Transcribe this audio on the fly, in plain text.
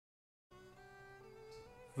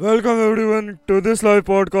Welcome everyone to this live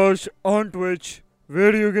podcast on Twitch,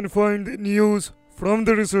 where you can find the news from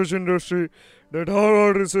the research industry that how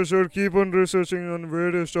our researchers keep on researching on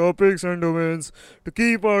various topics and domains to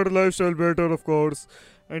keep our lifestyle better, of course.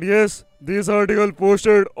 And yes, this article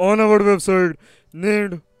posted on our website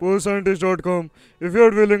named postscientist.com. If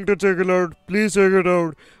you're willing to check it out, please check it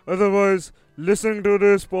out. Otherwise, listening to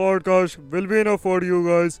this podcast will be enough for you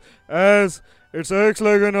guys, as it acts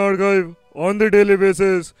like an archive on the daily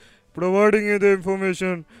basis, providing you the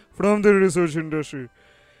information from the research industry.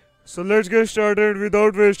 So let's get started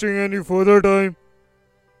without wasting any further time.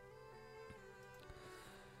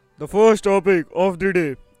 The first topic of the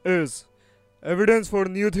day is evidence for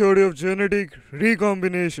new theory of genetic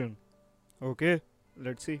recombination. Okay,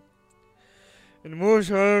 let's see. In most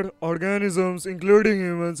higher organisms, including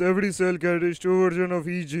humans, every cell carries two versions of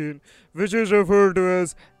each gene, which is referred to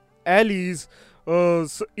as alleles.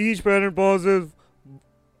 Each parent passes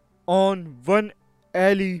on one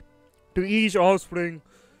allele to each offspring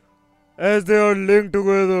as they are linked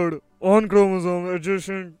together on chromosomes.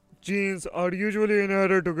 Adjacent genes are usually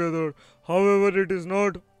inherited together. However, it is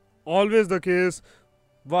not always the case.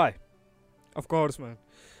 Why? Of course, man.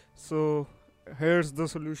 So, here's the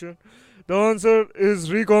solution. The answer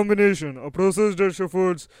is recombination, a process that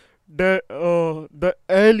shuffles the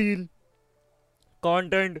allele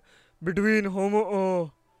content between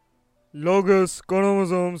homologous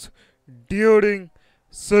chromosomes during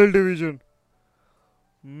cell division.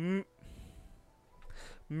 M-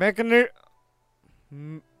 mechani-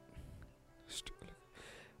 m- st-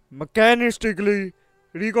 Mechanistically,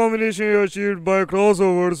 recombination is achieved by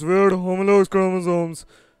crossovers where homologous chromosomes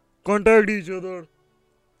contact each other,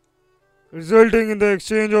 resulting in the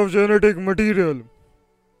exchange of genetic material.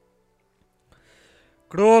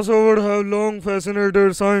 Crossover have long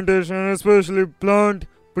fascinated scientists and especially plant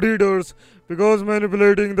breeders because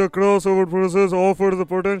manipulating the crossover process offers the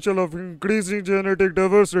potential of increasing genetic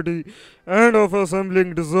diversity and of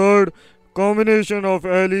assembling desired combination of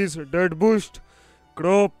alleles that boost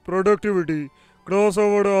crop productivity.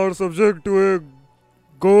 Crossover are subject to a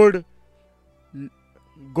gold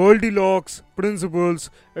Goldilocks principles.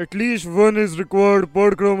 At least one is required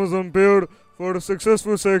per chromosome pair for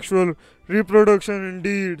successful sexual reproduction.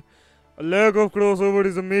 Indeed, a lack of crossover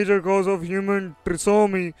is a major cause of human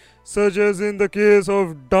trisomy, such as in the case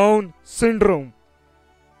of Down syndrome.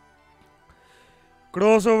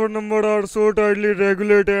 Crossover numbers are so tightly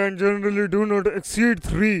regulated and generally do not exceed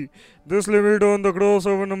 3. This limit on the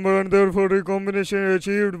crossover number and therefore recombination is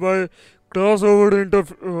achieved by crossover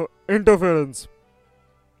interference,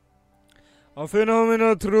 a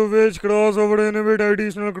phenomenon through which crossover inhibit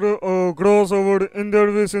additional crossover in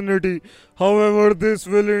their vicinity. However, this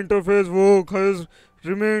will interface work has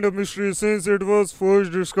remained a mystery since it was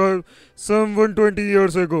first described some 120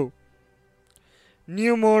 years ago.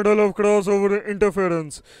 New model of crossover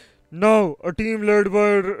interference. Now, a team led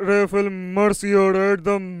by Raphael Mercier at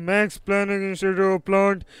the Max Planck Institute of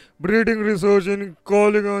Plant Breeding Research in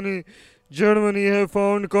Cologne, Germany, have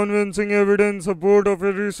found convincing evidence support of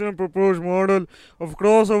a recent proposed model of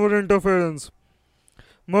crossover interference.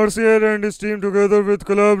 Mercier and his team, together with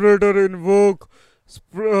collaborator in work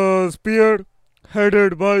spearheaded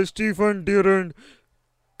by Stephen Durand,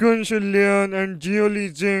 Kunshil Lian, and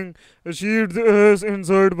Jioli Zheng, achieved this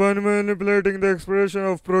insight by manipulating the expression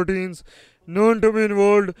of proteins known to be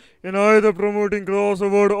involved in either promoting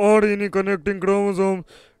crossover or in connecting chromosomes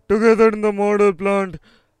together in the model plant.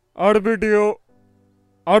 Arbutopaces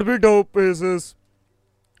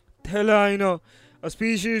thelina, a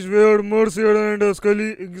species where Mercier and his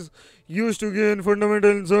colleagues used to gain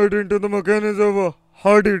fundamental insight into the mechanism of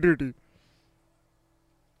heredity.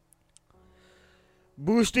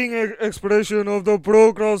 Boosting expression of the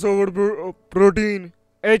pro-crossover protein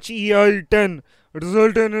HEI10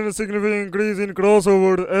 resulted in a significant increase in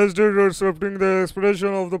crossover, as did disrupting the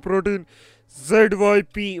expression of the protein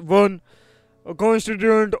ZYP1, a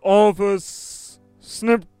constituent of a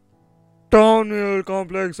snip-terminal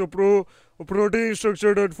complex, a protein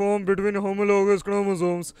structure that forms between homologous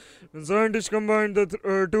chromosomes. When scientists combined the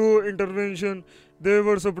two interventions, they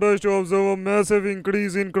were surprised to observe a massive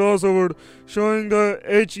increase in crossover, showing the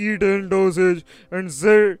HE10 dosage and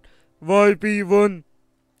ZYP1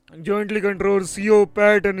 jointly controls CO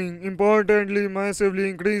patterning. Importantly, massively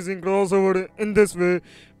increasing crossover in this way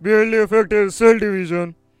barely affected cell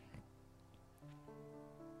division.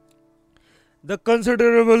 The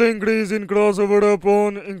considerable increase in crossover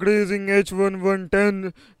upon increasing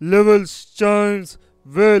H1110 levels chimes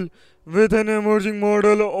well with an emerging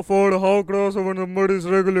model for how crossover number is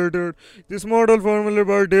regulated. This model, formulated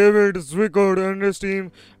by David Zwickard and his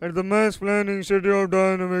team at the Max Planck Institute of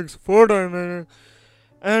Dynamics for Dynamics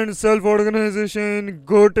and Self-Organization in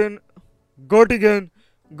Göttingen,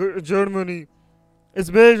 Germany, is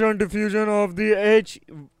based on diffusion of the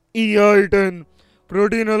HEI10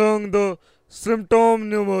 protein along the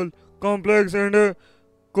symptomal complex and a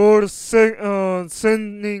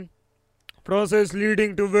coarsening process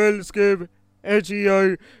leading to well-escaped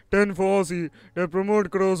HEI10 foci that promote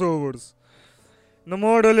crossovers. The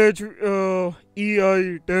model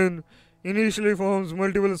HEI10 initially forms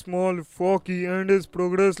multiple small foci and is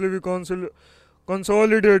progressively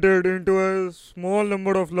consolidated into a small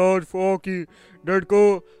number of large foci that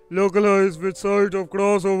co-localize with sites of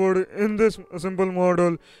crossover in this simple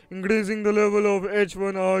model. Increasing the level of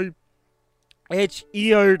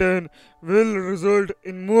HEI10 will result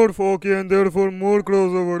in more foci and therefore more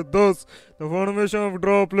crossover. Thus, the formation of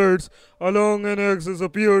droplets along an axis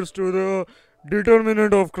appears to the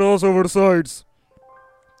determinant of crossover sites.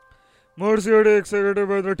 Mercier excited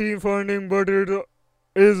by the team finding, but it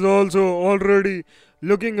is also already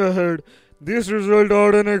looking ahead. These results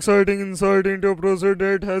are an exciting insight into a process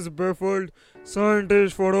that has baffled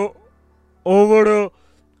scientists for over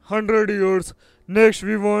 100 years. Next,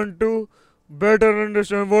 we want to better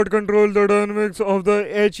understand what controls the dynamics of the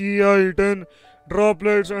HEI10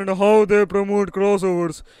 droplets and how they promote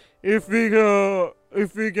crossovers. If we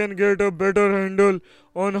can get a better handle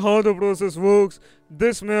on how the process works,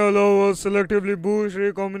 this may allow us selectively boost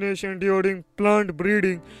recombination during plant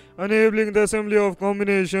breeding, enabling the assembly of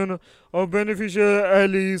combination of beneficial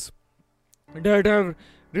alleles that have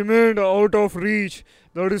remained out of reach.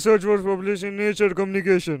 The research was published in Nature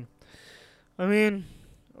Communication. I mean,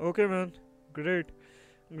 okay, man, great.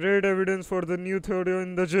 Great evidence for the new theory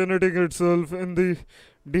in the genetic itself, in the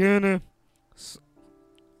DNA.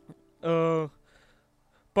 Uh,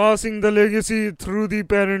 Passing the legacy through the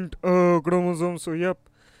parent chromosome. So, yep,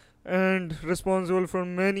 and responsible for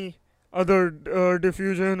many other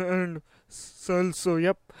diffusion and cells. So,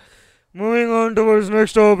 yep. Moving on towards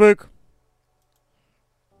next topic.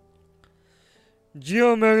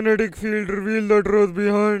 Geomagnetic field reveal the truth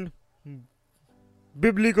behind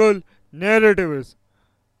biblical narratives.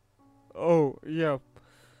 Oh, yeah.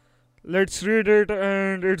 Let's read it,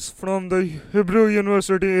 and it's from the Hebrew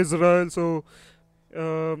University, Israel. So,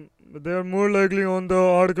 they are more likely on the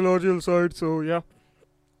archaeological side. So yeah,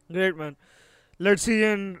 great, man. Let's see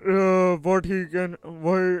and what he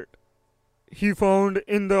found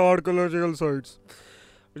in the archaeological sites.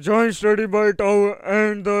 Joint study by Tau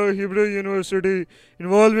and the Hebrew University,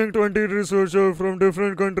 involving 20 researchers from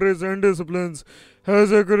different countries and disciplines,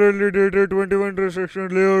 has accurately dated 21 restriction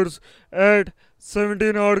layers at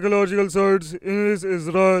 17 archaeological sites in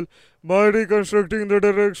Israel by reconstructing the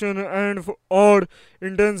direction and odd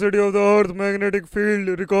intensity of the Earth's magnetic field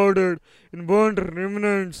recorded in burnt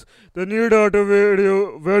remnants. The new data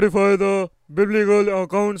verify the biblical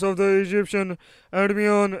accounts of the Egyptian,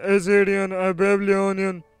 Admian, Assyrian, and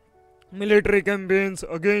Babylonian military campaigns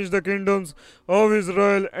against the kingdoms of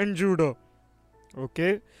Israel and Judah.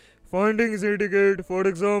 Okay. Findings indicate, for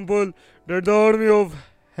example, that the army of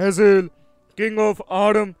Hazael, king of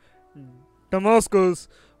Aram, Damascus,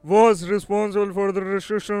 was responsible for the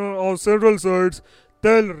destruction of several sites: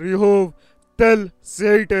 Tel Rehov, Tel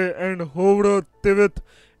Seite, and Hovra Tivit,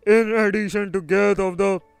 in addition to Gath of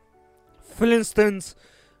the Philistines,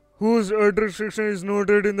 whose destruction is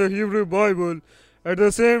noted in the Hebrew Bible. At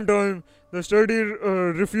the same time, the study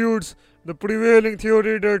refutes the prevailing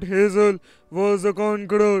theory that Hazael was the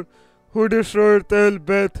conqueror who destroyed Tel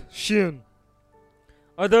Beth Shean.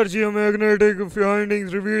 Other geomagnetic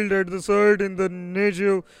findings revealed that the site in the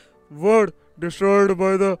Negev were destroyed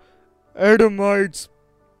by the Edomites,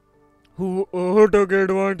 who took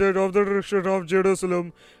advantage of the destruction of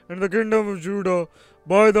Jerusalem and the kingdom of Judah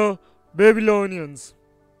by the Babylonians.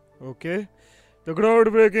 Okay. The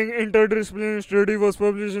groundbreaking interdisciplinary study was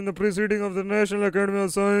published in the Proceedings of the National Academy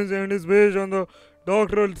of Science and is based on the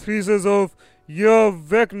doctoral thesis of Yoav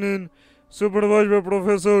Veknin, supervised by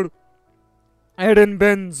Professor Eden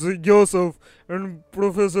Ben Yosef and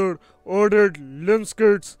Professor Oded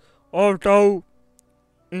Limskitz of Tau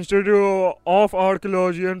Institute of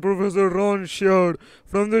Archaeology and Professor Ron Sheard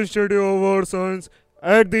from the Institute of Earth Science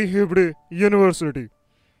at the Hebrew University.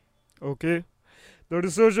 Okay. The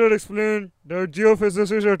researcher explained that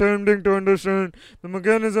geophysicists attempting to understand the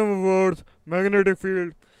mechanism of Earth's magnetic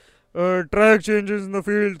field track changes in the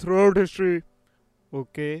field throughout history.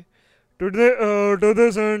 Okay. To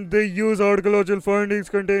this end, they use archaeological findings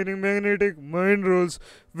containing magnetic minerals,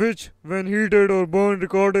 which, when heated or burned,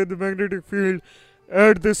 recorded the magnetic field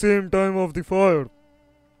at the same time of the fire.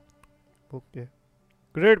 Okay.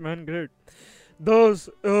 Great, man, great. Thus,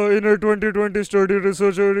 in a 2020 study,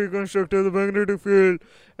 researchers reconstructed the magnetic field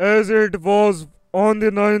as it was on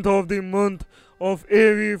the 9th of the month of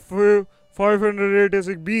AV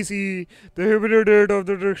 586 BCE, the Hebrew date of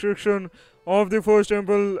the destruction of the first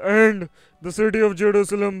temple and the city of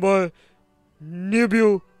Jerusalem by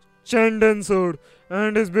Nebuchadnezzar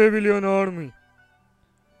and his Babylonian army.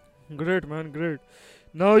 Great, man, great.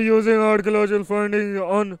 Now, using archaeological findings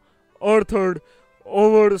unearthed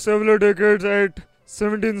over several decades at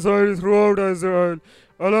 17 sites throughout Israel,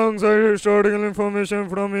 alongside historical information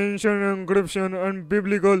from ancient inscriptions and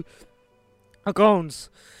biblical accounts.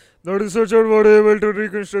 The researchers were able to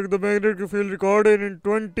reconstruct the magnetic field recorded in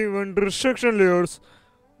 21 restriction layers.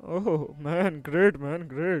 Oh man, great man,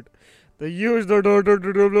 great. They used the data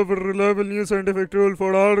to develop a reliable new scientific tool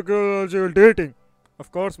for archaeological dating.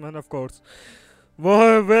 Of course, man, of course.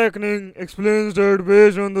 Awakening explains that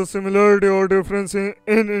based on the similarity or difference in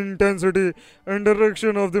intensity and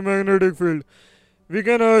direction of the magnetic field, we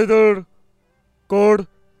can either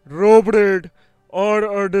corroborate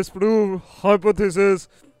or disprove hypothesis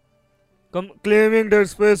claiming that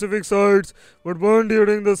specific sites were burned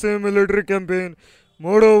during the same military campaign.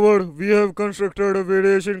 Moreover, we have constructed a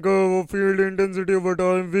variation curve of field intensity over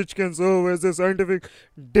time which can serve as a scientific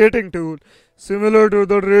dating tool, similar to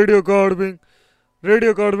the radiocarbon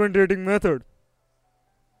dating method.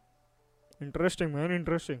 Interesting, man,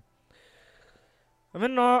 interesting. I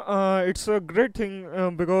mean, it's a great thing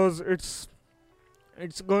because it's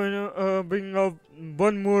going to bring up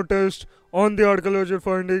one more test on the archaeological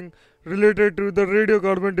finding related to the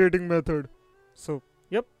radiocarbon dating method. So,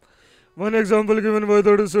 yep. One example given by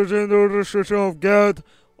the researcher in the restriction of Gath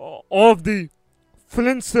of the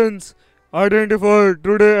Flintstones identified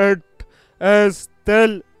today as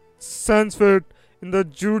Tel Sansfet in the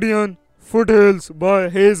Judean foothills by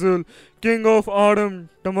Hazel, king of Aram,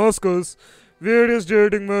 Damascus. Various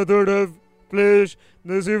dating methods have placed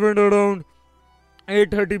this event around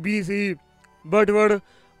 830 BCE, but were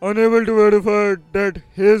unable to verify that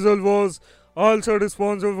Hazel was also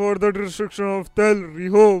responsible for the destruction of Tel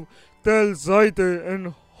Rehov, Tel Zaite,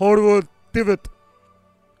 and Horvath Tivit.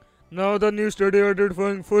 Now, the new study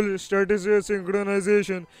identifying full statistical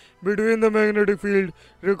synchronization between the magnetic field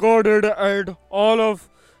recorded at all of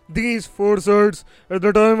these four sites at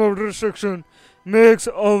the time of destruction makes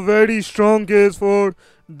a very strong case for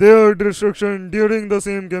their destruction during the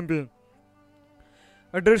same campaign.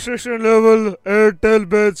 At destruction level at Tel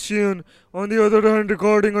Beth Shean, on the other hand,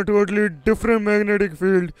 recording a totally different magnetic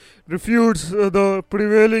field refutes the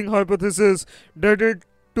prevailing hypothesis that it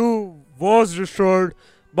too was destroyed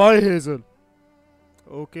by Hazel.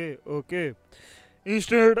 Okay.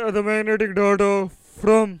 Instead, the magnetic data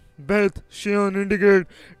from Beth Shean indicate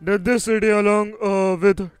that this city, along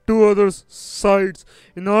with two other sites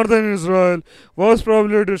in northern Israel, was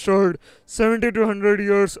probably destroyed 70 to 100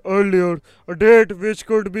 years earlier, a date which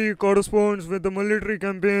could be corresponds with the military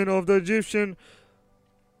campaign of the Egyptian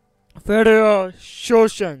Pharaoh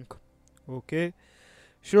Shoshank. Okay,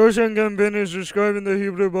 Shoshank campaign is described in the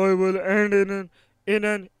Hebrew Bible and in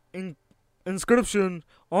an inscription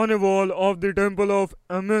on a wall of the temple of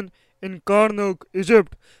Amun in Karnak,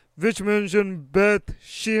 Egypt, which mentioned Beth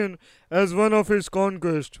Shean as one of its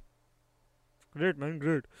conquests. Great, man,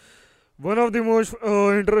 great. One of the most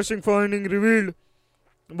interesting findings revealed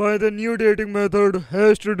by the new dating method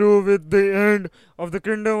has to do with the end of the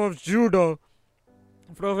kingdom of Judah.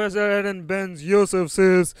 Professor Aaron Ben Yosef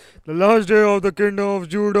says the last day of the kingdom of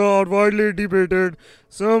Judah are widely debated.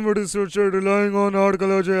 Some researchers relying on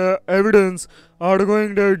archaeological evidence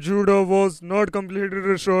arguing that Judah was not completely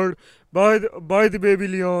restored by the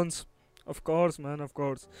Babylonians. Of course, man, of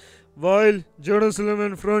course. While Jerusalem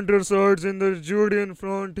and frontier sites in the Judean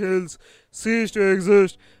front hills ceased to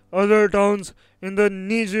exist, other towns in the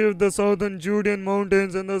Negev, the southern Judean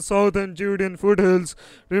mountains, and the southern Judean foothills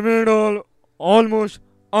remained almost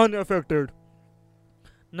unaffected.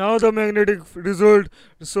 Now, the magnetic result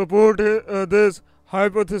support this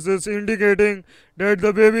hypothesis, indicating that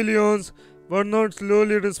the Babylonians were not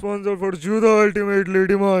solely responsible for Judah's ultimately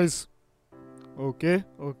demise. Okay.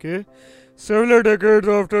 Several decades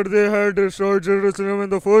after they had destroyed Jerusalem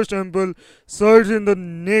and the first temple, sites in the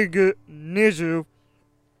Negev,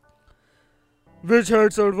 which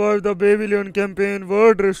had survived the Babylonian campaign,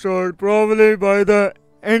 were destroyed, probably by the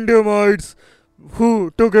Edomites,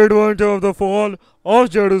 who took advantage of the fall of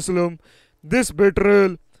Jerusalem. This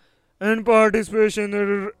betrayal and participation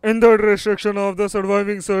in the destruction of the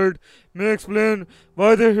surviving site may explain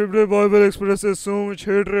why the Hebrew Bible expresses so much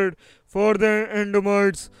hatred for the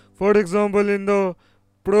Edomites. For example, in the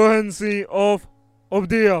prophecy of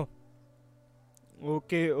Obadiah.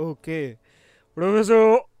 Okay.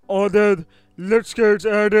 Professor Oded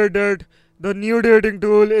Litskitz added that the new dating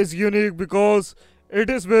tool is unique because it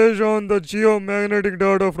is based on the geomagnetic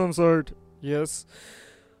data from site. Yes,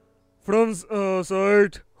 from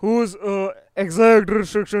site whose exact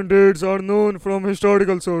restriction dates are known from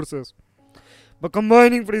historical sources. By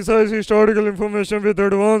combining precise historical information with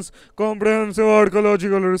advanced comprehensive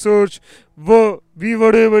archaeological research, we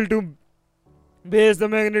were able to base the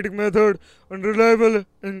magnetic method on reliable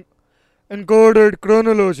encoded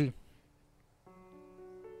chronology.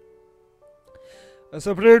 A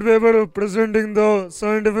separate paper presenting the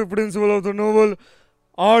scientific principle of the novel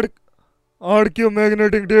arc-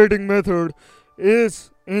 archaeomagnetic dating method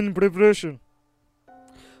is in preparation.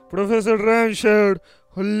 Professor Ram shared,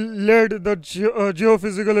 who led the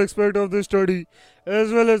geophysical aspect of the study,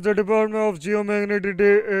 as well as the Department of Geomagnetic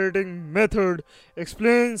Dating Method,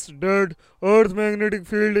 explains that Earth's magnetic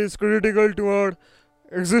field is critical to our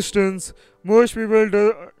existence. Most people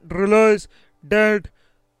realize that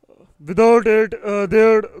without it,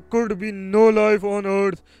 there could be no life on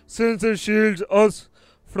Earth since it shields us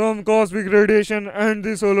from cosmic radiation and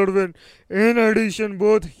the solar wind. In addition,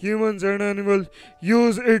 both humans and animals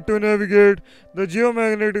use it to navigate. The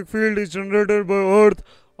geomagnetic field is generated by Earth's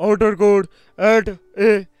outer core at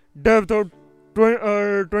a depth of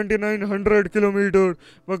 2900 km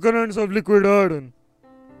by currents of liquid iron.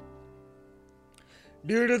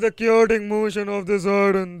 Due to the chaotic motion of this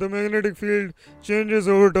iron, the magnetic field changes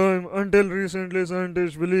over time. Until recently,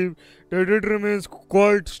 scientists believe that it remains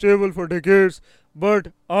quite stable for decades,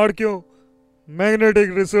 but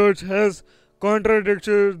archaeomagnetic research has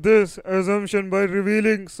contradicted this assumption by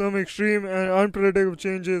revealing some extreme and unpredictable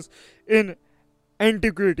changes in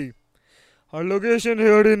antiquity. Our location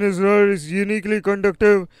here in Israel is uniquely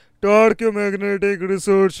conducive to archaeomagnetic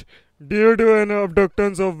research due to an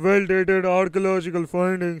abundance of well-dated archaeological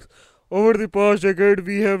findings. Over the past decade,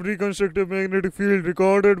 we have reconstructed magnetic field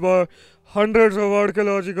recorded by hundreds of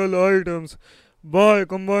archaeological items. By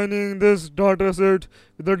combining this dataset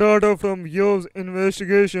with the data from years'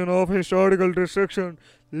 investigation of historical destruction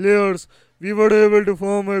layers, we were able to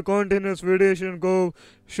form a continuous variation curve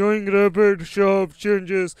showing rapid, sharp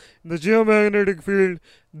changes in the geomagnetic field.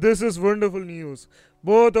 This is wonderful news.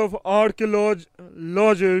 Both of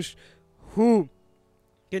archaeologists who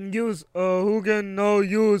who can now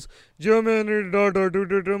use geomagnetic data to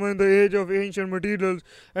determine the age of ancient materials,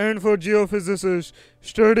 and for geophysicists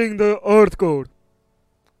studying the earth core.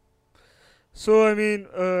 So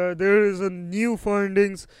there is a new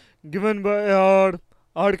findings given by our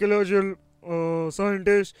archaeological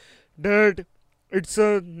scientists that it's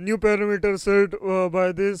a new parameter set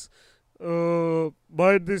by this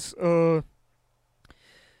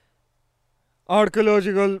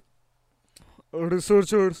archaeological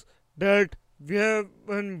researchers, that we have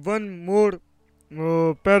one more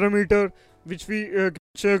parameter which we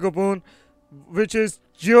check upon, which is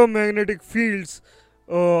geomagnetic fields.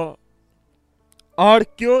 Uh,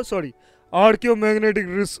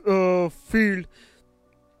 archaeomagnetic field.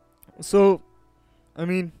 So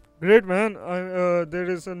great man. There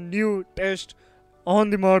is a new test on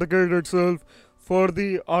the market itself for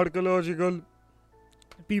the archaeological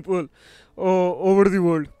people over the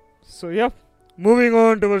world. So yeah, moving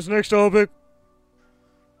on towards next topic.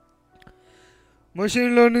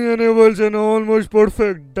 Machine learning enables an almost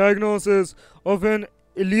perfect diagnosis of an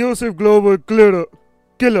elusive global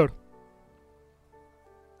killer.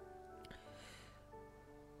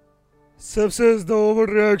 Sepsis, the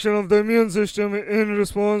overreaction of the immune system in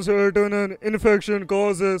response to an infection,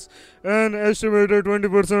 causes an estimated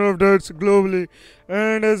 20% of deaths globally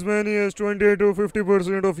and as many as 20 to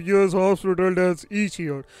 50% of US hospital deaths each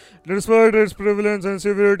year. Despite its prevalence and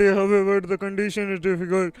severity, however, the condition is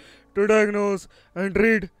difficult to diagnose and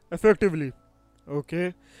treat effectively.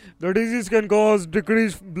 Okay. The disease can cause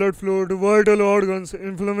decreased blood flow to vital organs,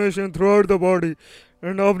 inflammation throughout the body,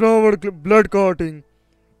 and abnormal blood clotting.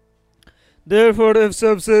 Therefore, if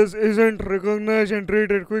sepsis isn't recognized and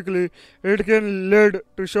treated quickly, it can lead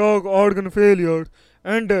to shock, organ failure,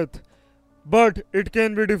 and death. But it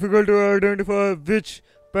can be difficult to identify which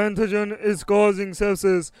pathogen is causing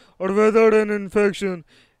sepsis or whether an infection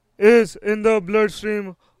is in the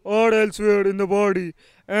bloodstream or elsewhere in the body.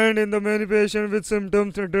 And in the many patients with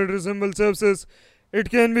symptoms that resemble sepsis, it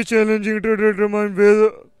can be challenging to determine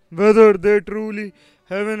whether they truly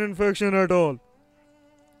have an infection at all.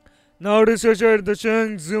 Now researcher at the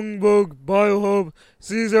Chang Zungburg Biohub,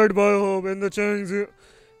 CZ Biohub, and the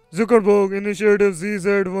Zuckerberg Initiative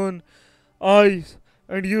ZZ1I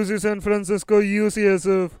and UC San Francisco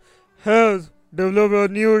UCSF has developed a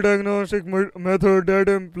new diagnostic method that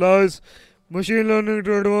employs machine learning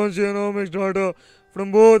to advance genomics data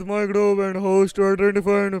from both microbe and host to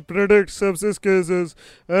identify and predict sepsis cases,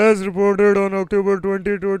 as reported on October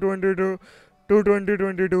 22,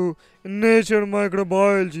 2022 in Nature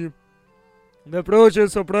Microbiology. The approach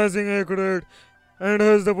is surprisingly accurate and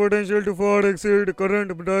has the potential to far exceed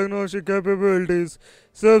current diagnostic capabilities.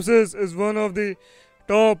 Sepsis is one of the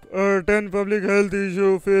top 10 public health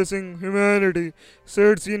issues facing humanity,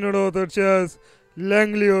 said senior author Chas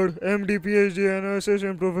Langliard, MD, PhD, and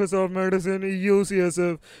Assistant Professor of Medicine,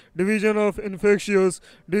 UCSF, Division of Infectious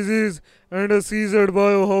Disease, and a CZ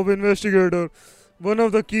Biohub investigator. One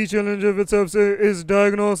of the key challenges with sepsis is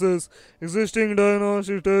diagnosis. Existing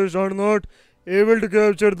diagnostic tests are not able to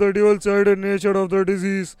capture the dual-sided nature of the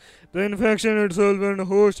disease, the infection itself, and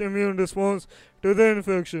host immune response to the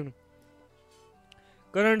infection.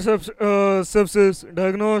 Current sepsis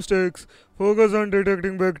diagnostics focus on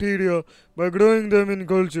detecting bacteria by growing them in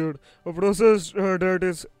culture, a process that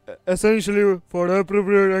is essentially for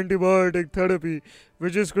appropriate antibiotic therapy,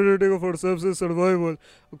 which is critical for sepsis survival,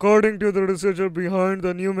 according to the researcher behind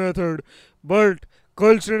the new method. But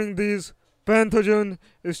culturing these pathogens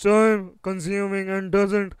is time consuming and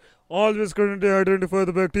doesn't always currently identify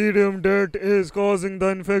the bacterium that is causing the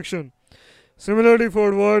infection. Similarly,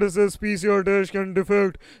 for viruses, PCR tests can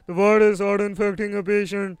detect the virus or infecting a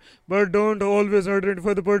patient, but don't always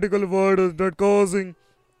identify the particular virus that causing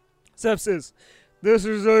sepsis. This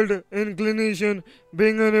results in clinician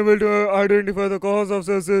being unable to identify the cause of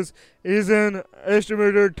sepsis is an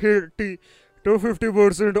estimated 30 to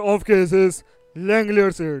 50% of cases,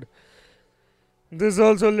 Langlier said. This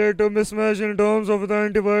also led to mismatch in terms of the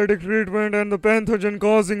antibiotic treatment and the pathogen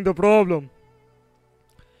causing the problem.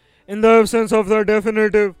 In the absence of the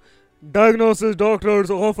definitive diagnosis, doctors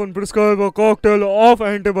often prescribe a cocktail of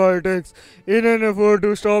antibiotics in an effort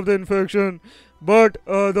to stop the infection. But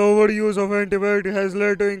the overuse of antibiotics has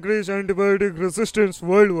led to increased antibiotic resistance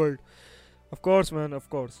worldwide. Of course, man, of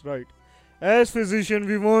course, right. As physician,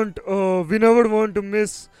 we never want to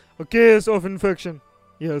miss a case of infection.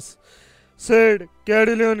 Yes, said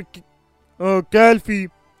Cadilian Calfi,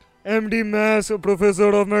 MD, Mass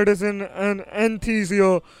Professor of Medicine and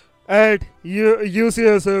Anesthesia at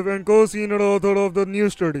UCSF and co-senior author of the new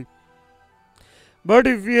study. But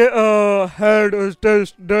if we had a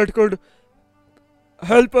test that could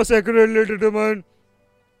help us accurately determine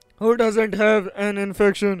who doesn't have an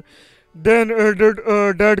infection, then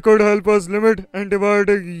that could help us limit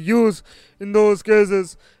antibiotic use in those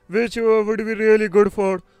cases, which would be really good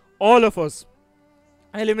for all of us.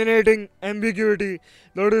 Eliminating ambiguity,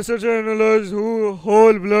 the researcher analyzed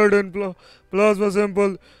whole blood and plasma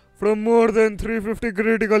sample from more than 350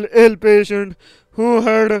 critical ill patients who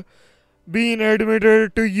had been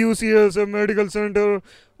admitted to UCSF Medical Center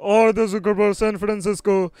or the Zuckerberg San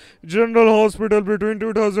Francisco General Hospital between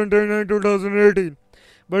 2010 and 2018.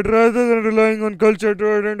 But rather than relying on culture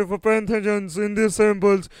to identify pathogens in these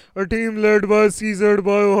samples, a team led by CZ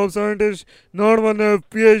Biohub scientist Norman F.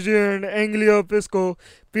 PhD and Anglia Pisco,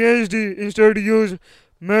 PhD, instead used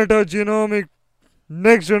metagenomic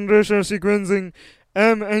next generation sequencing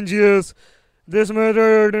 (mNGS). This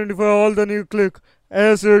method identifies all the nucleic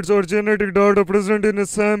acids or genetic data present in a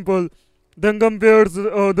sample, then compares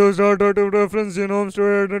those data to reference genomes to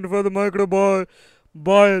identify the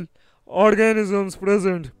microbial organisms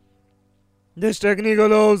present. This technique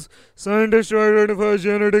allows scientists to identify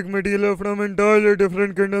genetic material from entirely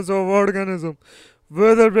different kingdoms of organisms,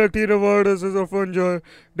 whether bacteria, viruses, or fungi,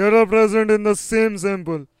 that are present in the same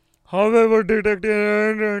sample. However, detecting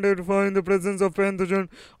and identifying the presence of pathogen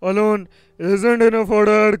alone isn't enough for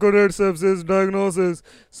accurate sepsis diagnosis,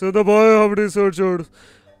 so the biohub researchers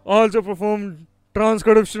also performed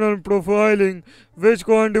transcriptional profiling, which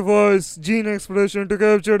quantifies gene expression to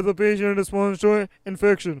capture the patient response to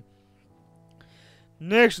infection.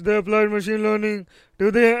 Next, they applied machine learning to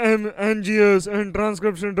the mNGS and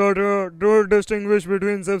transcription data to distinguish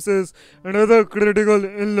between sepsis and other critical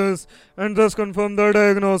illness and thus confirm the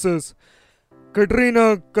diagnosis.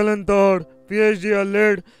 Katrina Kalantar, PhD, a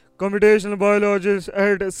lead computational biologist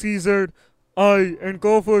at CZI and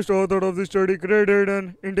co-first author of the study, created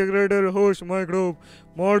an integrated host microbe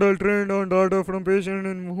model trained on data from patients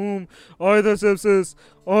in whom either sepsis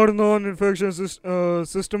or non-infectious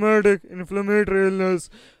systematic inflammatory illness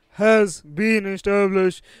has been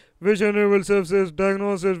established, which enables sepsis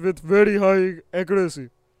diagnosis with very high accuracy.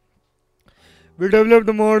 We developed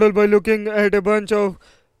the model by looking at a bunch of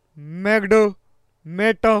Magda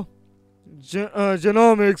meta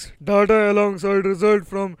genomics data alongside results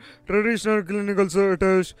from traditional clinical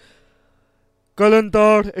search.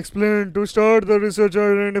 Kalantar explained to start the research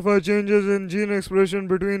identify changes in gene expression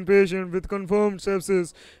between patients with confirmed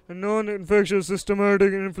sepsis and non-infectious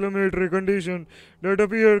systematic inflammatory condition that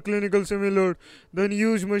appear clinically similar, then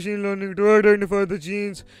use machine learning to identify the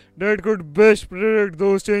genes that could best predict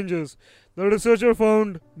those changes. The researcher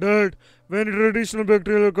found that when traditional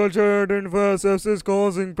bacterial culture identifies sepsis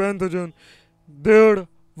causing pathogen, there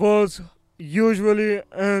was usually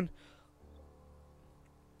an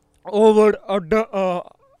over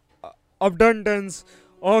abundance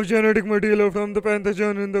of genetic material from the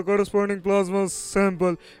pathogen in the corresponding plasma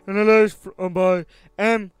sample analyzed by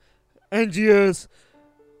MNGS.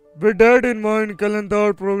 With that in mind,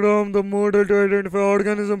 Kalantar programmed the model to identify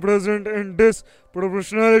organisms present in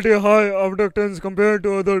disproportionately high abundance compared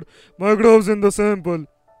to other microbes in the sample,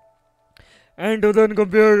 and to then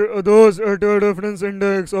compare those at a reference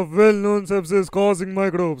index of well-known sepsis-causing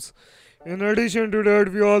microbes. In addition to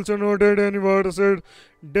that, we also noted antibiotics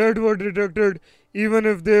that were detected even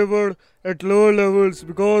if they were at lower levels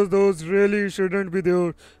because those really shouldn't be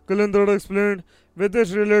there. Kalandar explained, with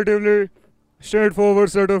this relatively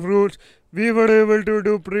straightforward set of rules, we were able to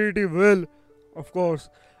do pretty well, of course,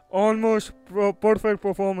 almost perfect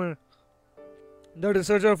performance. The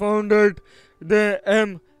researcher found that the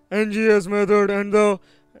MNGS method and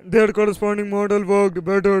their corresponding model worked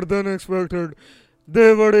better than expected.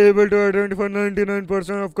 They were able to identify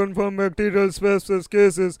 99% of confirmed bacterial sepsis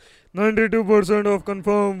cases, 92% of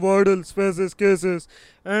confirmed viral sepsis cases,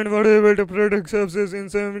 and were able to predict sepsis in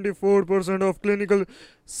 74% of clinical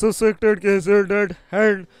suspected cases that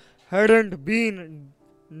hadn't been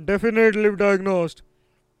definitely diagnosed.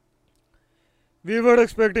 We were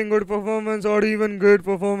expecting good performance or even great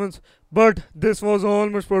performance, but this was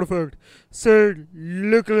almost perfect, said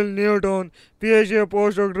Nikhil Newton, PhD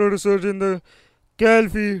postdoctoral research in the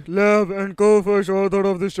Calfee lab and co-first author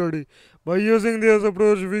of the study. By using this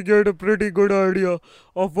approach, we get a pretty good idea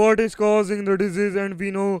of what is causing the disease, and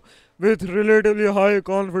we know with relatively high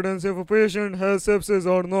confidence if a patient has sepsis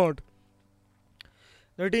or not.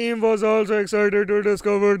 The team was also excited to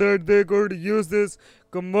discover that they could use this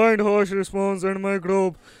combined host response and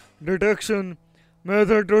microbe detection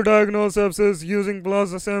method to diagnose sepsis using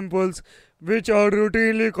plasma samples, which are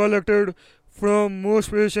routinely collected from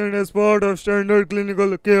most patients as part of standard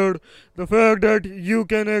clinical care. The fact that you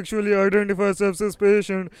can actually identify sepsis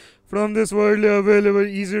patient from this widely available,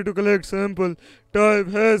 easy to collect sample type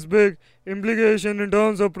has big implication in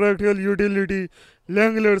terms of practical utility,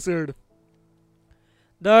 Langler said.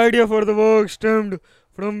 The idea for the work stemmed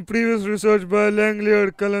from previous research by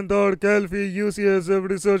Langler, Kalantar, Calfee, UCSF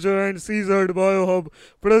researcher and Seaside Biohub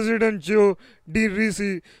President Joe D.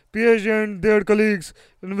 Risi, PhD and their colleagues,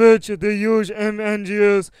 in which they used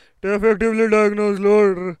MNGS to effectively diagnose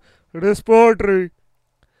lower respiratory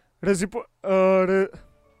recipo- re-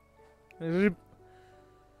 re-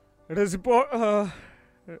 recipo-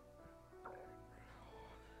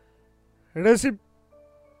 recip-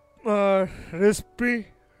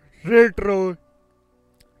 respiratory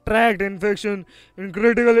tract infection in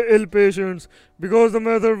critically ill patients. Because the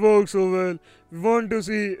method works so well, we want to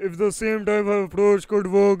see if the same type of approach could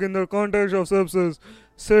work in the context of sepsis,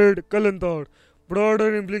 said Kalantar.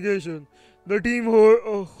 Broader implication. The team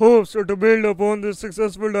hopes to build upon this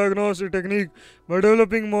successful diagnostic technique by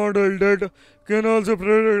developing models that can also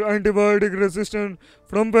predict antibiotic resistance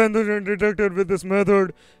from pathogens detected with this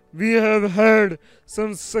method. We have had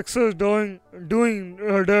some success doing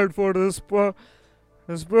that for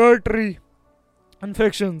respiratory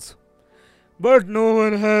infections, but no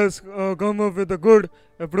one has come up with a good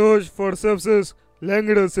approach for sepsis,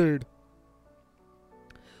 Langdon said.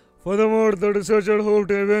 Furthermore, the researcher hoped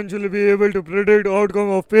to eventually be able to predict outcome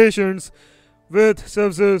of patients with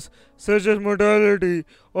sepsis, such as mortality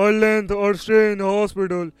or length or stay in the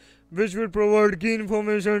hospital, which would provide key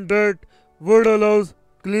information that would allow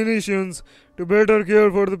clinicians to better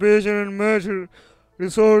care for the patient and match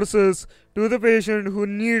resources to the patient who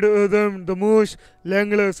need them the most,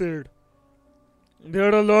 Langler said.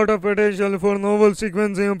 There are a lot of potential for novel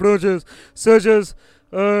sequencing approaches, such as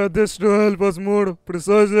this, to help us more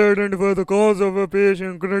precisely identify the cause of a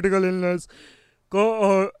patient's critical illness,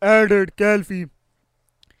 added Calfee.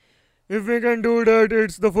 If we can do that,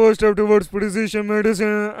 it's the first step towards precision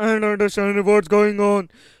medicine and understanding what's going on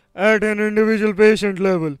at an individual patient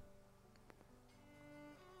level.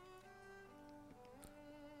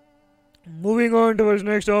 Moving on towards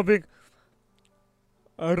next topic,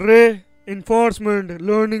 reinforcement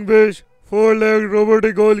learning based four-legged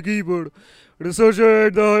robotic goalkeeper. Researcher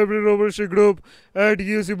at the Hybrid Robotics Group at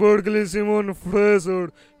UC Berkeley, Simon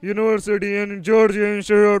Fraser University, and Georgia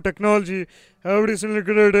Institute of Technology have recently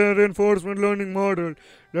created a reinforcement learning model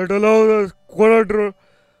that allows a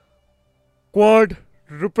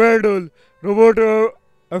quadrupedal robot to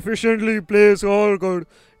efficiently play soccer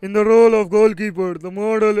in the role of goalkeeper. The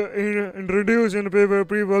model introduced in a paper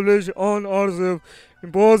pre-published on RCF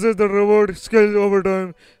imposes the robot skills over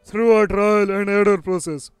time through a trial and error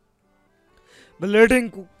process. By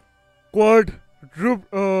letting quadrupeds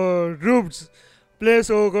play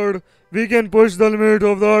soccer, we can push the limit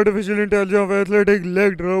of the artificial intelligence of athletic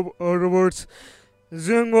legged robots.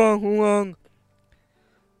 Zhenghua Huang,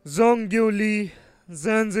 Zhongyu Li,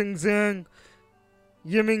 Zhanxing Zhang,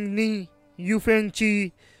 Yiming Ni, Yufeng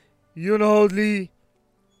Qi, Yunhao Li,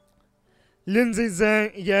 Lindsay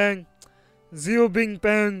Yang, Xiaobing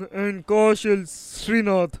Peng, and Kaushal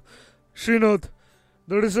Srinath.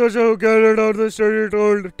 The researcher who carried out the study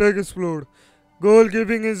told Tech Explode.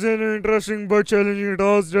 Goalkeeping is an interesting but challenging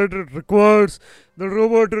task that requires the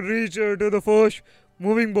robot to reach to the first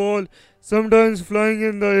moving ball, sometimes flying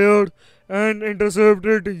in the air, and intercept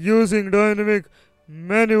it using dynamic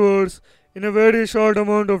maneuvers in a very short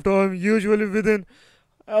amount of time, usually within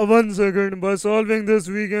 1 second. By solving this,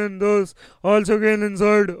 we can thus also gain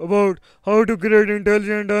insight about how to create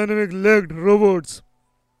intelligent dynamic legged robots.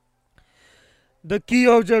 The key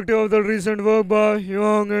objective of the recent work by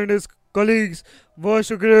Huang and his colleagues was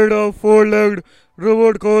to create a four-legged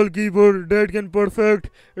robot goalkeeper that can perfect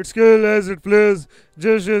its skill as it plays,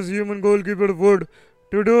 just as human goalkeeper would.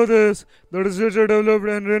 To do this, the researcher developed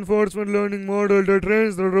an reinforcement learning model that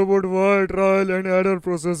trains the robot via trial and error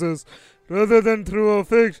processes, rather than through a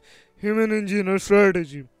fixed human engineer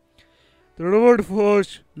strategy. The robot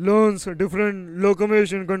first learns different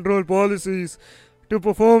locomotion control policies to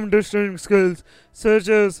perform distinct skills such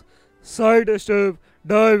as side step,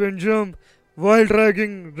 dive, and jump, while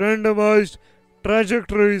tracking randomized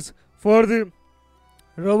trajectories for the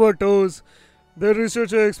robot toes. The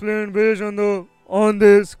researcher explained based on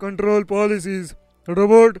these control policies, the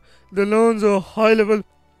robot then learns a high level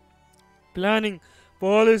planning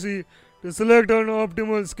policy to select an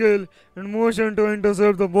optimal skill and motion to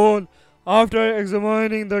intercept the ball after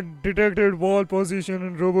examining the detected ball position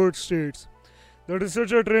in robot states. The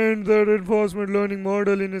researcher trained the reinforcement learning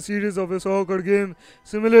model in a series of a soccer game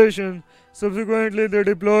simulation. Subsequently, they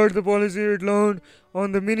deployed the policy it learned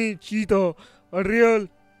on the Mini Cheetah, a real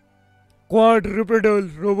quadrupedal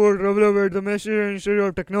robot developed at the Massachusetts Institute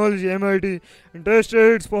of Technology (MIT) and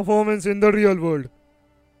tested its performance in the real world.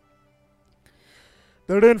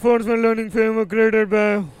 The reinforcement learning framework created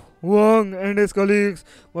by Huang and his colleagues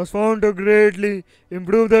was found to greatly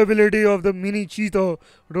improve the ability of the Mini Cheetah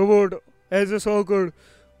robot as a soccer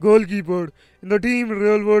goalkeeper. In the team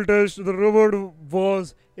real world test, the robot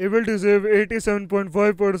was able to save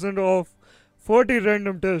 87.5% of 40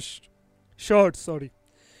 random test shots.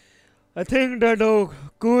 I think that the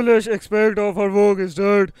coolest aspect of our work is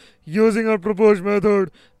that using our proposed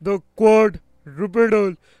method, the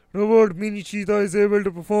quadrupedal robot Mini Cheetah is able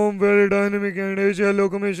to perform very dynamic and agile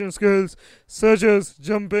locomotion skills such as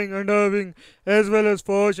jumping and diving, as well as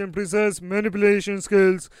fast and precise manipulation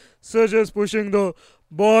skills such as pushing the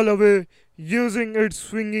ball away using its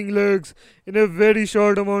swinging legs in a very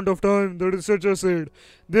short amount of time, the researcher said.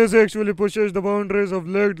 This actually pushes the boundaries of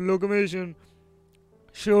legged locomotion,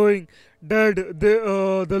 showing that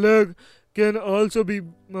the leg can also be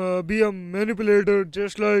a manipulator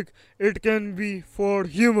just like it can be for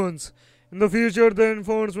humans. In the future, the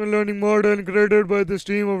reinforcement learning model created by this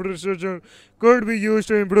team of researchers could be used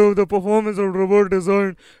to improve the performance of robots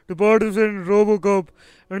designed to participate in RoboCup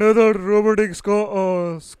and other robotic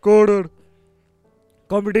scorer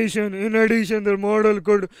competition. In addition, the model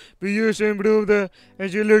could be used to improve the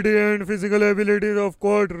agility and physical abilities of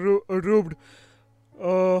quadruped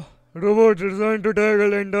robots designed to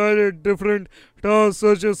tackle entirely different tasks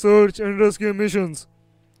such as search and rescue missions.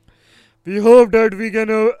 We hope that we can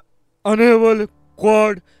enable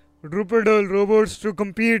quadrupedal robots to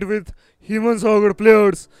compete with human soccer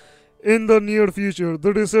players in the near future,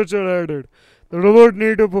 the researcher added. The robot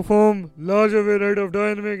need to perform larger variety of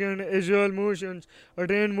dynamic and agile motions,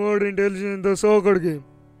 attain more intelligence in the soccer game.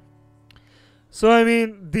 So I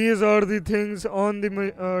mean, these are the things on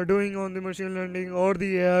the doing on the machine learning or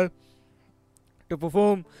the AI to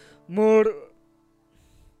perform more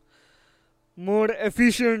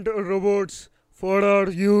efficient robots for our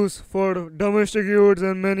use for domestic use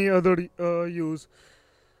and many other use.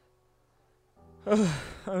 I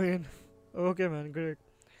mean, okay, man, great.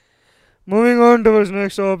 Moving on towards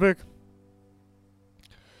next topic.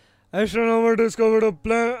 Astronomers discovered a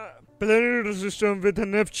planetary system with a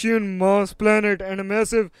Neptune mass planet and a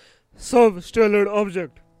massive substellar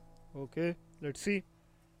object. Okay, let's see.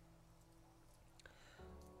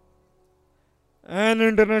 An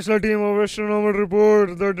international team of astronomers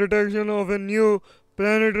reports the detection of a new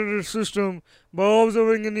planetary system by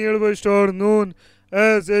observing a nearby star known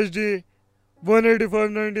as HD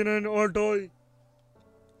 18599 or TOI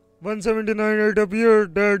 179. It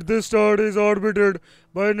appeared that this star is orbited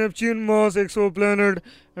by a Neptune mass exoplanet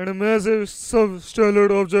and a massive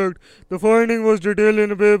substellar object. The finding was detailed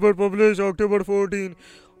in a paper published October 14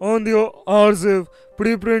 on the Arxiv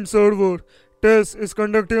preprint server. TESS is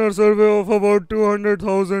conducting a survey of about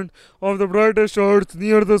 200,000 of the brightest stars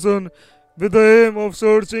near the Sun with the aim of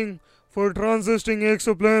searching for transiting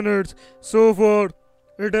exoplanets. So far,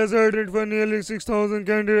 it has identified nearly 6,000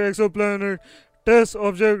 candidate exoplanet TESS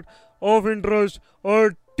objects of interest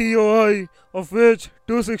or TOI, of which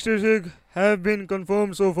 266 have been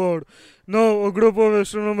confirmed so far. Now, a group of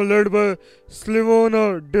astronomers led by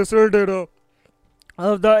Slivona Desertera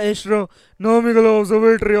of the Astronomical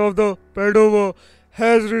Observatory of the Padova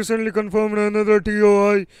has recently confirmed another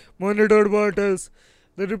TOI monitored by TESS.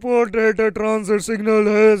 The report that a transit signal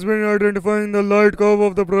has been identifying the light curve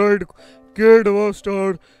of the bright K-dwarf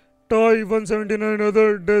star TOI 179,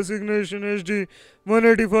 other designation HD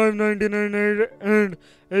 18599 and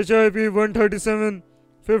HIP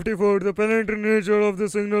 13754. The planetary nature of the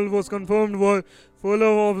signal was confirmed by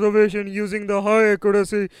follow-up observation using the high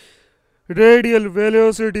accuracy radial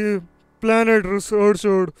velocity planet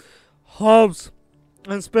researcher HABS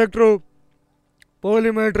and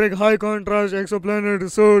spectropolarimetric high contrast exoplanet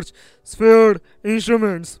research sphere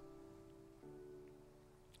instruments.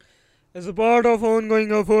 As a part of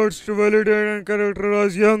ongoing efforts to validate and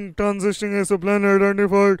characterize young transiting exoplanets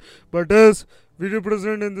identified by TESS, we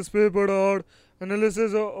represent in this paper our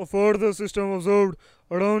analysis of further system observed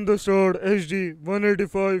around the star HD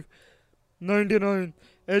 18599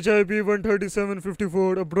 HIP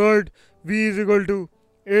 13754. A bright V is equal to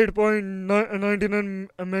 8.99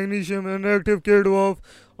 magnesium and active K-dwarf,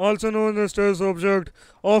 also known as TESS object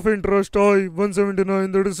of interest TOI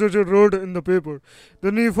 179, the researcher wrote in the paper.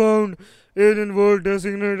 The newfound alien world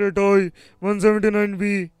designated TOI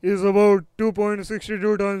 179b is about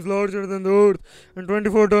 2.62 times larger than the Earth and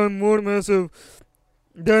 24 times more massive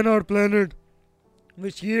than our planet,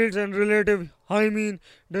 which yields a relative high mean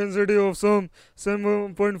density of some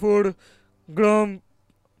 7.4 gram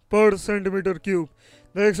per centimeter cube.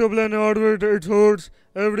 The exoplanet orbits its host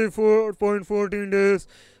every 4.14 days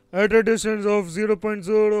at a distance of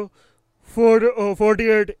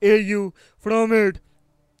 0.048 AU from it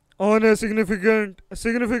on a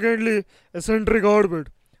significantly eccentric orbit.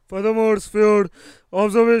 Furthermore, sphere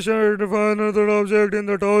observation identified another object in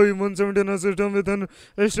the TOI 179 system with an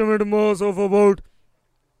estimated mass of about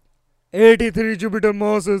 83 Jupiter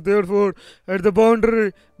masses. Therefore, at the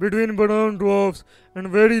boundary between brown dwarfs and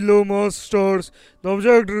very low mass stars, the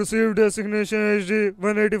object received designation HD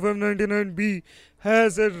 18599b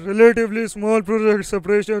has a relatively small project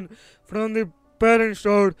separation from the parent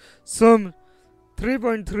star, some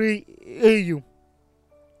 3.3 AU.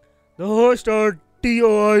 The host star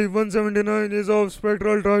TOI 179 is of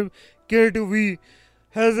spectral type K2V,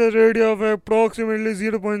 has a radii of approximately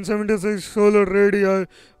 0.76 solar radii,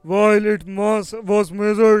 while its mass was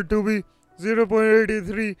measured to be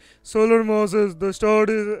 0.83 solar masses. The star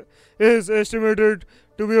is estimated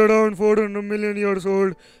to be around 400 million years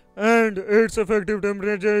old, and its effective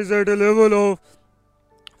temperature is at a level of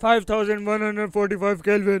 5145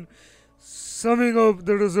 Kelvin. Summing up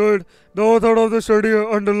the result, the author of the study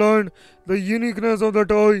underlined the uniqueness of the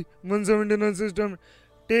TOI 179 system,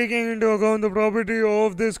 taking into account the property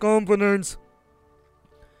of these components.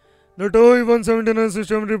 The TOI 179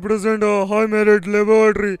 system represents a high merit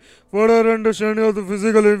laboratory for our understanding of the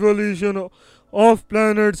physical evolution of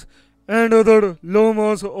planets and other low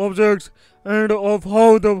mass objects, and of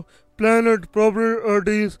how the planet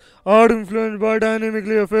properties are influenced by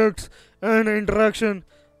dynamically effects and interaction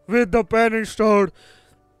with the parent star,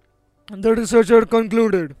 the researcher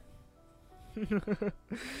concluded.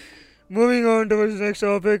 Moving on to the next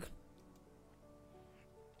topic.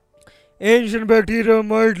 Ancient bacteria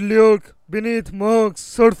might lurk beneath Mars'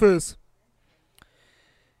 surface.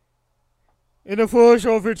 In a first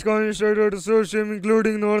of its kind study, research team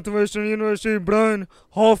including Northwestern University, Brian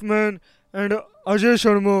Hoffman and Ajay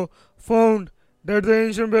Sharma found that the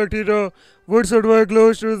ancient bacteria would survive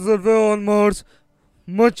close to the surface on Mars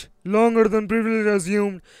much longer than previously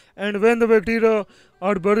assumed, and when the bacteria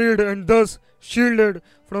are buried and thus shielded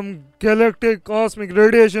from galactic cosmic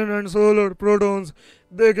radiation and solar protons,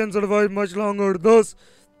 they can survive much longer. Thus,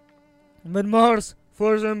 When Mars'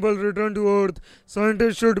 first sample return to Earth,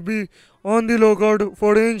 scientists should be on the lookout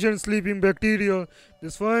for ancient sleeping bacteria.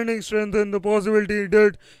 This finding strengthens the possibility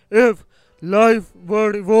that if life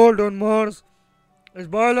were evolved on Mars, its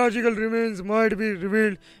biological remains might be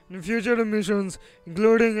revealed in future missions,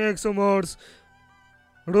 including ExoMars,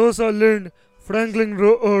 Rosalind Franklin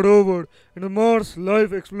rover, and the Mars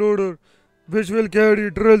Life Explorer, which will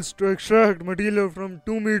carry drills to extract material from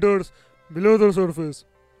 2 meters below the surface.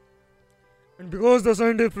 And because the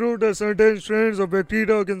scientists proved that certain strains of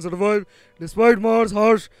bacteria can survive despite Mars'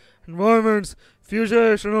 harsh environments,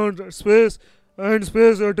 future astronauts, space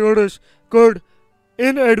tourists could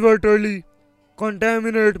inadvertently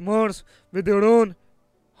contaminate Mars with their own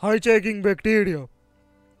hijacking bacteria.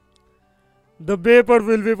 The paper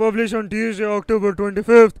will be published on Tuesday, October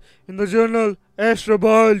 25th in the journal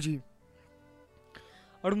Astrobiology.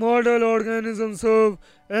 Our model organisms serve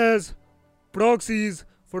as proxies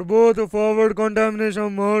for both the forward contamination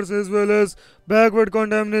of Mars as well as backward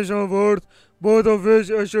contamination of Earth, both of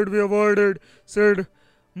which should be avoided, said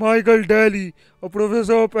Michael Daly, a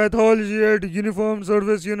professor of pathology at Uniformed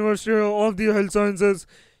Service University of the Health Sciences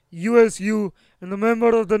USU and a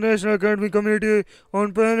member of the National Academic Committee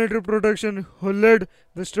on Planetary Protection who led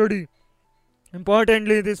the study.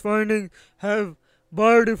 Importantly, these findings have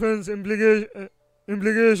biodefense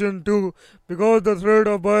implication too, because the threat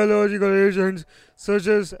of biological agents such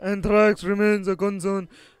as anthrax remains a concern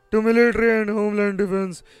to military and homeland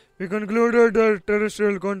defense. We concluded that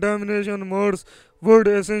terrestrial contamination on Mars would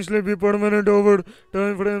essentially be permanent over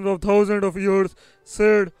time frames of thousands of years,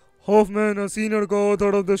 said Hoffman, a senior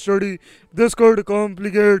co-author of the study. This could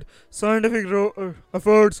complicate scientific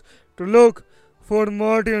efforts to look for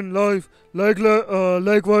Martian life.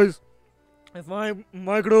 Likewise, if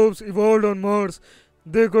microbes evolved on Mars,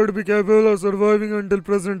 they could be capable of surviving until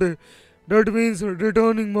present day. That means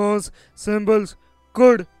returning Mars samples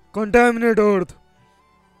could contaminate Earth.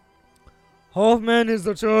 Hoffman is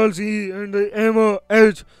the Charles E. and Emma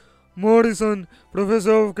H. Morrison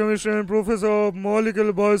Professor of Chemistry and Professor of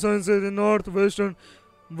Molecular Biosciences in Northwestern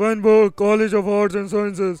Weinberg College of Arts and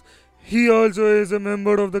Sciences. He also is a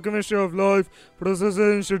member of the Chemistry of Life Processes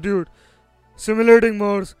Institute. Simulating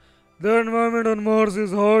Mars. The environment on Mars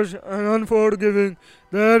is harsh and unforgiving.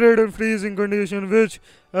 The arid and freezing conditions, which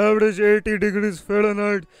average 80 degrees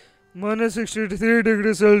Fahrenheit minus 63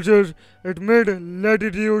 degrees Celsius at mid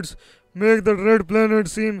latitudes, make the red planet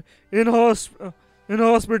seem inhospitable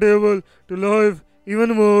to life.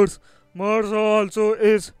 Even worse, Mars also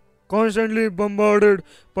is constantly bombarded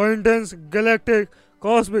by intense galactic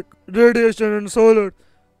cosmic radiation and solar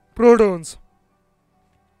protons.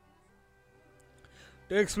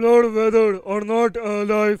 To explore whether or not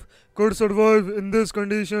life could survive in this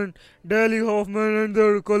condition, Daly, Hoffman, and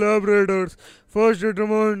their collaborators first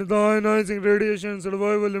determined the ionizing radiation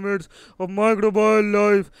survival limits of microbial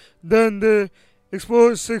life. Then they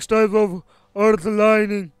exposed 6 types of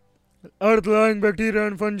earth-lying bacteria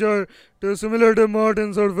and fungi to a simulated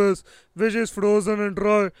Martian surface, which is frozen and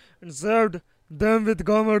dry, and zapped them with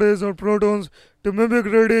gamma rays or protons to mimic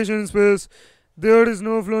radiation in space. There is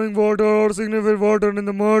no flowing water or significant water in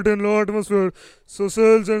the Martian low atmosphere, so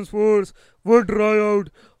cells and spores would dry out.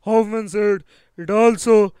 Hoffman said it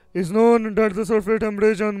also is known that the surface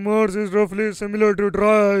temperature on Mars is roughly similar to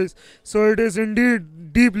dry ice, so it is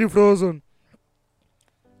indeed deeply frozen.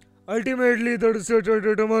 Ultimately, the researchers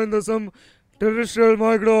determined that some terrestrial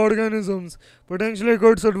microorganisms potentially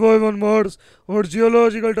could survive on Mars over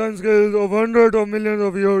geological timescales of hundreds of millions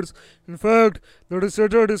of years. In fact, the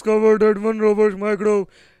researchers discovered that one robust microbe,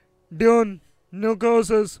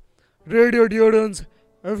 Dionocossus radiodeodorans,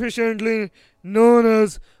 efficiently known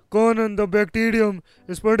as Conan the bacterium,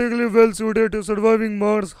 is particularly well suited to surviving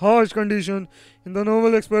Mars' harsh conditions. In the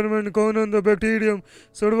novel experiment, Conan the bacterium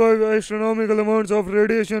survived astronomical amounts of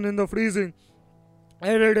radiation in the freezing,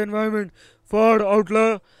 arid environment, far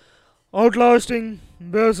outlasting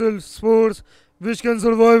basal spores, which can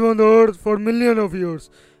survive on the Earth for millions of years.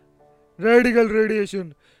 Radical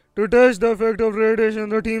radiation. To test the effect of radiation,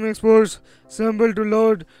 the team exposed samples to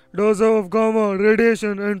large doses of gamma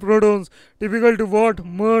radiation and protons, typical to what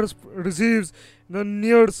Mars receives in the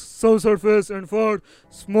near subsurface, and far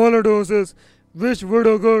smaller doses, which would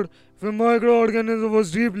occur if a microorganism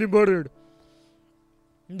was deeply buried.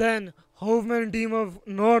 Then, Hoffman team of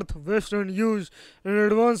Northwestern used an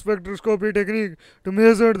advanced spectroscopy technique to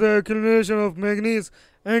measure the accumulation of manganese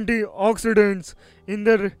antioxidants in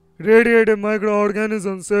the radiated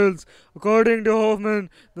microorganism cells. According to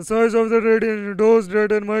Hoffman, the size of the radiation dose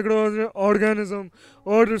that a microorganism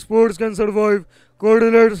or the spores can survive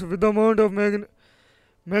correlates with the amount of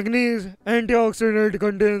Manganese antioxidant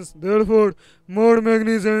contains, therefore, more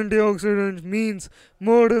manganese antioxidant means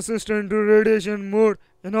more resistant to radiation, more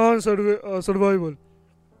enhanced survival.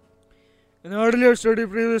 An earlier study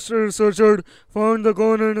previously researchers found the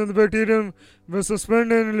conan and the bacterium when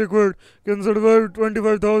suspended in liquid can survive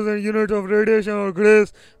 25,000 units of radiation or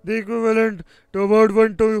grace, the equivalent to about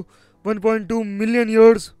 1 to 1.2 million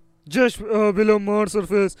years just below Mars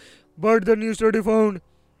surface. But the new study found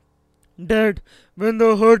that when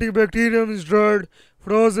the hearty bacterium is dried,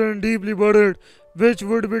 frozen and deeply buried, which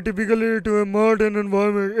would be typically to a Martian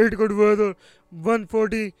environment, it could weather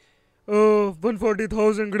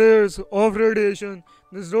 140,000 grades of radiation.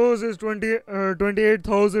 This dose is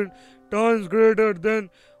 28,000 times greater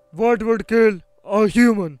than what would kill a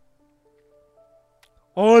human.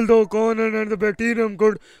 Although Conan and the bacterium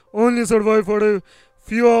could only survive for a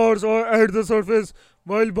few hours or at the surface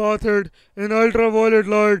while bathed in ultraviolet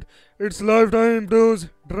light, its lifetime improves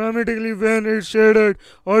dramatically when it's shaded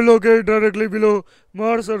or located directly below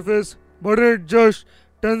Mars surface, buried just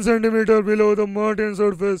 10 centimeters below the Martian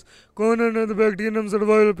surface. Conan and the bacterium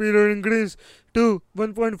survival period increased to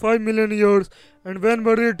 1.5 million years, and when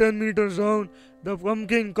buried 10 meters down, the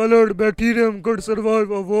pumpkin colored bacterium could survive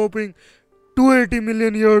a whopping 280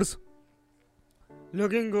 million years.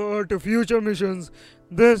 Looking to future missions,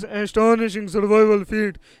 this astonishing survival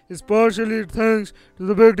feat is partially thanks to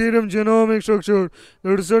the bacterium genomic structure.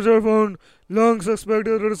 The researcher found long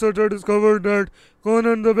suspected researcher discovered that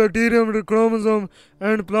Conan the bacterium chromosome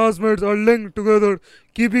and plasmids are linked together,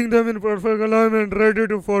 keeping them in perfect alignment, ready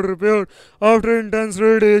for repair after intense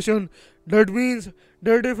radiation. That means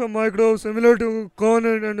that if a microbe similar to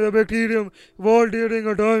Conan and the bacterium evolved during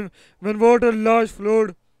a time when water large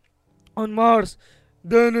flowed on Mars,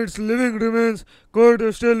 then its living remains could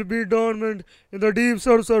still be dormant in the deep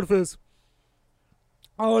subsurface.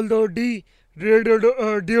 Although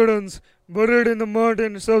deodorants buried in the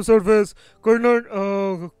Martian subsurface could not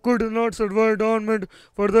survive dormant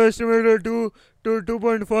for the estimated 2 to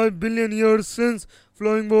 2.5 billion years since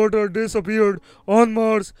flowing water disappeared on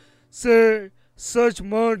Mars. Say such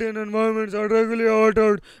Martian environments are regularly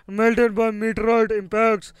altered and melted by meteorite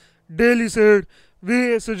impacts. Daly said,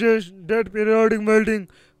 we suggest that periodic melting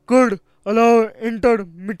could allow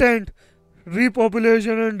intermittent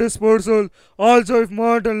repopulation and dispersal. Also, if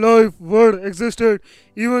Martian life were existed,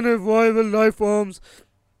 even if viable life forms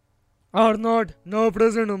are not now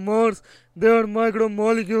present on Mars, their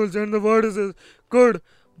micromolecules and the vertices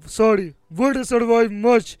would survive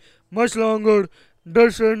much longer.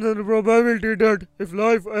 Thus, strengthens the probability that if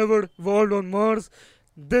life ever evolved on Mars,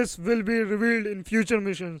 this will be revealed in future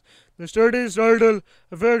missions. The study's title,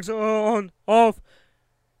 Effects on of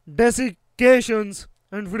Desiccations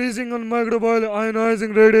and Freezing on Microbial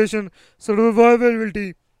Ionizing Radiation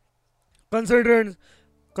Survivability,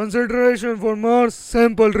 Consideration for Mars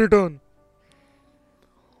Sample Return.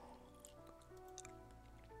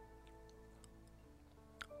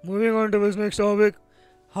 Moving on to this next topic,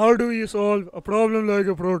 how do you solve a problem like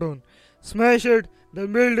a proton? Smash it,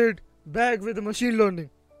 then build it back with machine learning.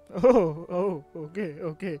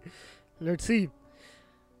 Okay. Let's see.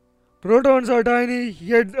 Protons are tiny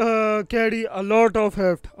yet carry a lot of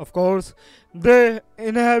heft. Of course, they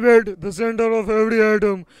inhabit the center of every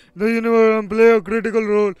atom in the universe and play a critical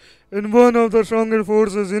role in one of the strongest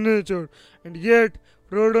forces in nature. And yet,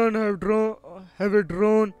 protons have it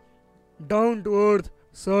drawn down to Earth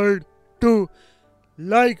side too.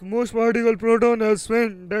 Like most particle, proton have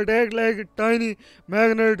spin that act like a tiny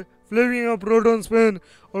magnet. Flipping a proton spin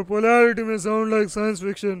or polarity may sound like science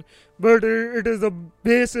fiction, but it is the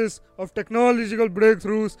basis of technological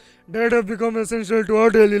breakthroughs that have become essential to our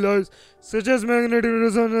daily lives, such as magnetic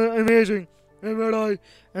resonance imaging (MRI)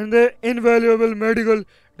 and the invaluable medical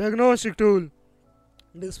diagnostic tool.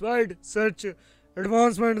 Despite such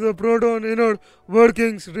advancements, the proton inner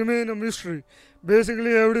workings remain a mystery.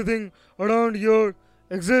 Basically, everything around here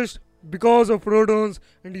exists because of protons,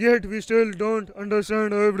 and yet we still don't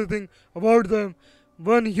understand everything about them.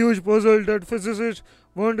 One huge puzzle that physicists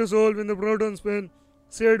want to solve in the proton spin,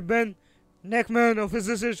 said Ben Neckman, a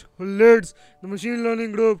physicist who leads the machine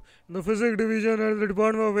learning group in the physics division at the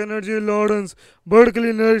Department of Energy Lawrence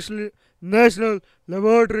Berkeley National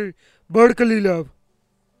Laboratory, Berkeley Lab.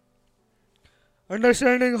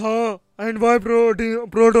 Understanding how and why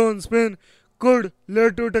protons spin could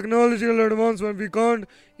lead to technological advancement we can't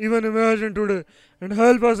even imagine today, and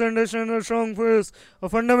help us understand a strong force, a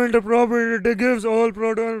fundamental property that gives all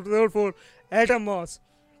protons therefore atom mass.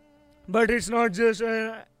 But it's not just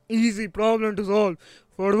an easy problem to solve.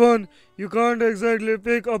 For one, you can't exactly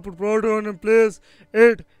pick up a proton and place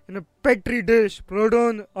it in a petri dish.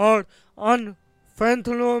 Protons are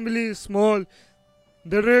phenomenally small.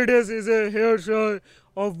 The radius is a hair shy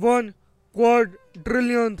of 1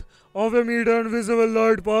 quadrillionth of a meter, and visible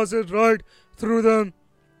light passes right through them.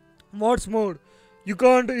 What's more, you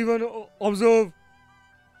can't even observe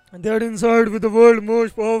that inside with the world's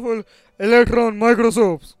most powerful electron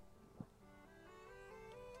microscopes.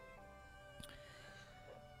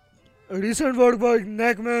 A recent work by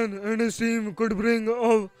Nachman and his team could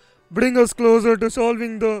bring us closer to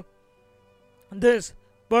solving this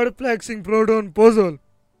perplexing proton puzzle.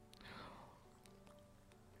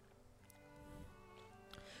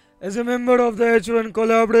 As a member of the H1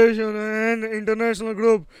 collaboration, an international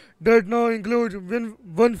group that now includes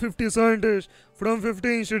 150 scientists from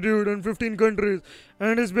 50 institutes and 15 countries,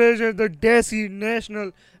 and is based at the DESI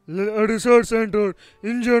National Research Center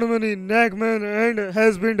in Germany, Nachman and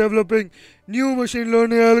has been developing new machine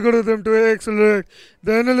learning algorithm to accelerate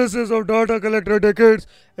the analysis of data collected decades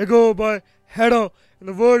ago by HEDA,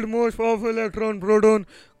 the world's most powerful electron-proton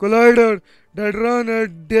collider that ran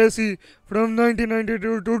at DESI from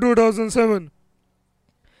 1992 to 2007.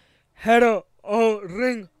 HEDA, a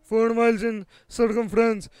ring 4 miles in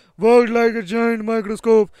circumference, worked like a giant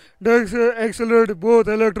microscope that accelerated both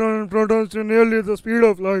electrons and protons to nearly the speed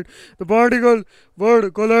of light. The particles were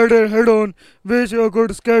collided head-on, which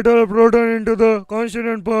could scatter a proton into the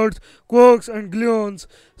constituent parts, quarks and gluons.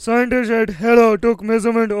 Scientists at HEDA took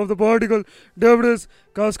measurement of the particle debris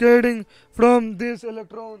cascading from this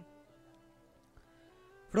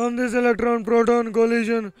electron-proton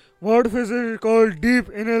collision, what physicists call deep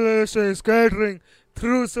inelastic scattering,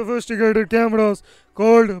 through sophisticated cameras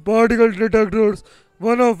called particle detectors,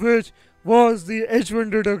 one of which was the H1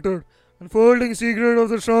 detector. Unfolding secret of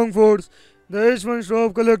the strong force, the H1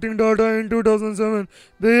 stopped collecting data in 2007,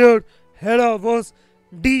 the year HEDA was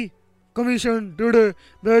decommissioned. Today,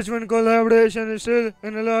 the H1 collaboration is still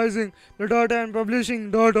analyzing the data and publishing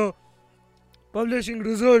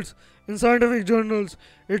results in scientific journals.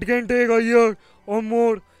 It can take a year or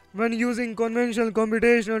more when using conventional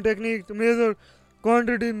computational techniques to measure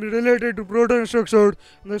quantity related to proton structure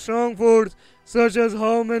and the strong force, such as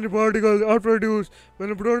how many particles are produced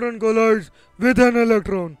when a proton collides with an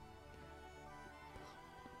electron.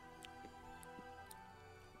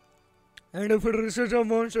 And if a researcher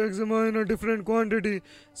wants to examine a different quantity,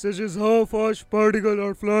 such as how fast particles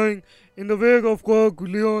are flying in the wake of quark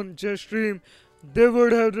gluon jet stream, they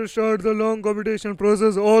would have to start the long computation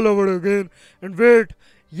process all over again and wait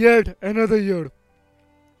yet another year.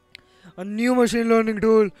 A new machine learning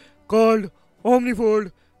tool called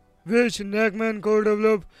OmniFold, which Nachman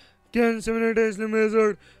co-developed, can simultaneously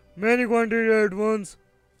measure many quantities at once,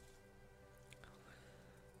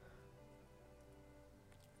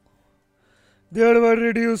 thereby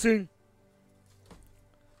reducing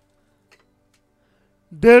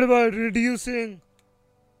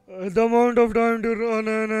the amount of time to run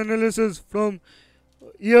an analysis from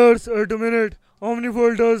years to minutes.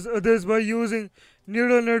 OmniFold does this by using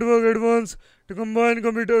neural network advance to combine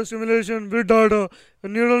computer simulation with data. A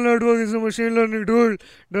neural network is a machine learning tool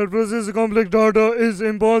that processes complex data is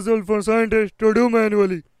impossible for scientists to do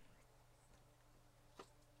manually.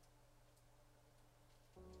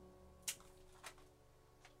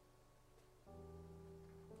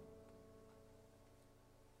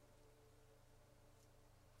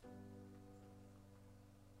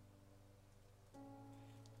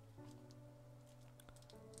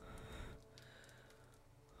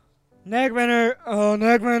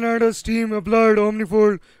 Nachman and his team applied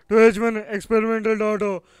OmniFold to H1 experimental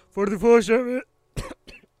data for the first time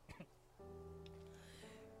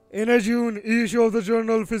in a June issue of the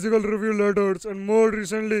journal Physical Review Letters, and more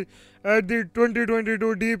recently at the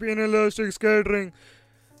 2022 Deep Inelastic Scattering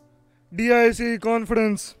DIC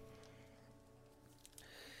conference.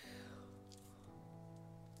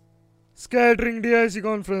 Scattering DIC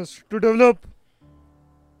conference to develop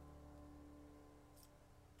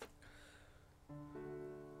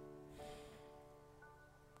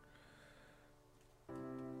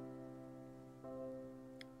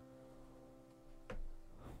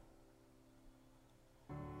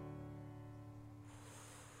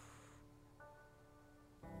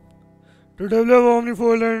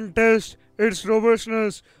OmniFold and test its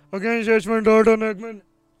robustness against H1 data. Nachman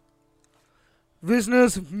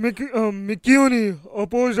Business McCuney, a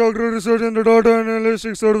postdoctoral researcher in the Data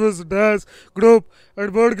Analytics Service DAS group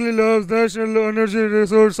at Berkeley Labs National Energy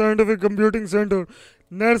Research Scientific Computing Center,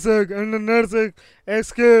 NERSC, and the NERSC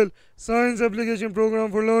X-Scale Science Application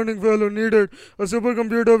Program for Learning Fellow needed a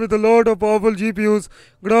supercomputer with a lot of powerful GPUs,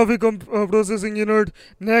 graphic processing unit.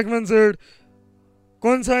 Nachman said,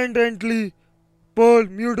 coincidentally, Pearl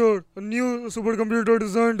Mutor, a new supercomputer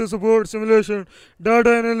designed to support simulation,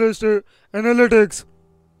 analytics,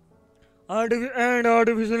 and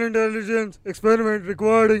artificial intelligence experiment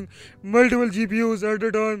requiring multiple GPUs at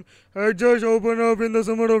a time, had just opened up in the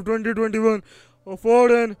summer of 2021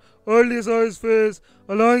 for an early size phase,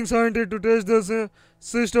 allowing scientists to test the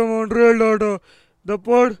system on real data. The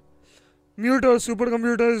Pearl Mutor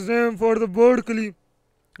supercomputer is named for the Berkeley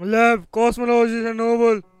Lab cosmologist and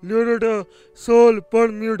Nobel laureate Sol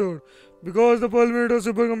Perlmutter. Because the Perlmutter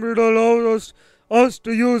supercomputer allows us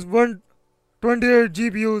to use 128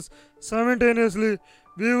 GPUs simultaneously,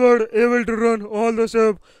 we were able to run all the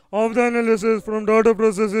steps of the analysis from data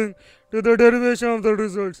processing to the derivation of the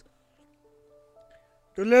results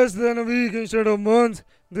to less than a week instead of months.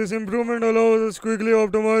 This improvement allows us quickly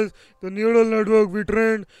optimize the neural network we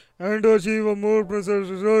trained and to achieve a more precise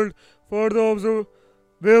result for the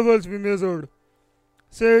observables we measured,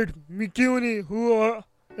 said McCuney, who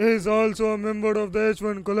is also a member of the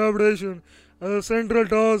H1 collaboration. A central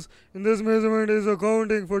task in this measurement is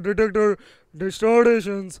accounting for detector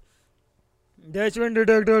distortions. The H1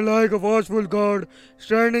 detector, like a watchful guard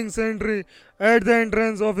standing sentry at the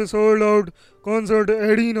entrance of a sold out concert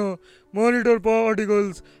arena, monitor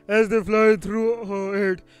particles as they fly through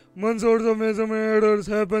it. One source of measurement errors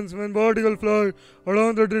happens when particles fly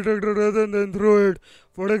around the detector rather than through it.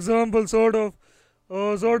 For example, sort of like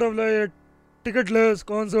a ticketless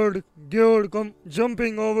concert gear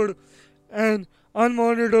jumping over an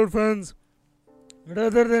unmonitored fence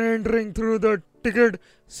rather than entering through the ticket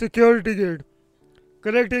security gate.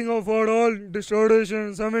 Correcting for all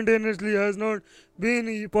distortion simultaneously has not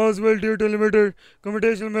been possible due to limited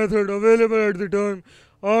computational method available at the time.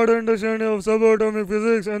 Our understanding of subatomic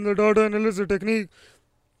physics and the data analysis technique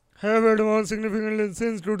have advanced significantly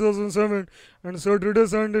since 2007, and so today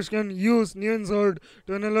scientists can use new insight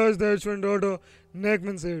to analyze the H1 data,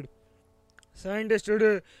 Nachman said. Scientists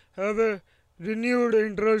today have a renewed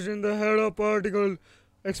interest in the Hera particle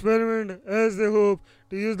experiment as they hope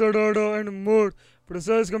to use the data and more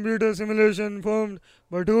precise computer simulation informed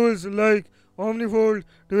by tools like OmniFold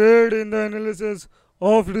to aid in the analysis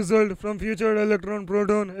of results from future electron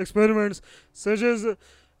proton experiments, such as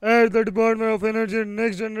at the Department of Energy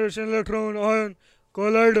Next Generation Electron Ion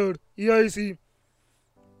Collider (EIC).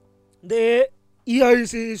 The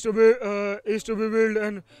EIC is to be built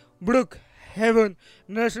in Brookhaven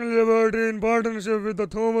National Laboratory in partnership with the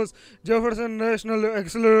Thomas Jefferson National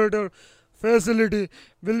Accelerator Facility.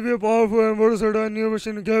 Will be a powerful and versatile new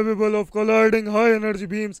machine capable of colliding high energy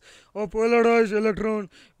beams of polarized electrons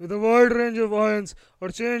with a wide range of ions or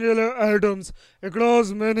change atoms across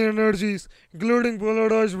many energies, including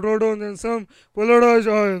polarized protons and some polarized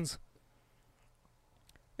ions.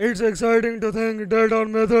 It's exciting to think that our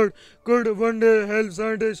method could one day help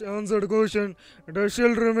scientists answer the question that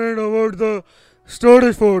still remain about the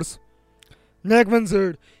storage force. Nachman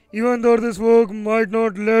said, even though this work might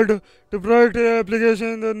not lead to practical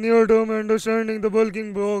application in the near term, understanding the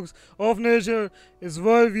bulking blocks of nature is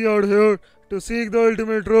why we are here to seek the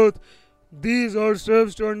ultimate truth. These are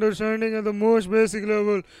steps to understanding at the most basic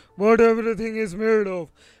level what everything is made of.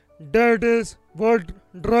 That is what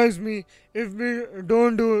drives me. If we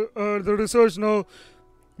don't do the research now,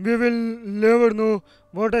 we will never know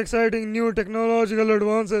what exciting new technological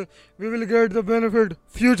advances we will get the benefit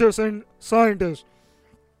future scientists.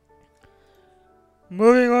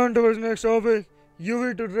 Moving on to our next topic,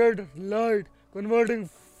 UV to red light converting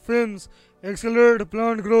films accelerate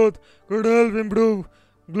plant growth could help improve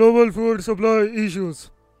global food supply issues.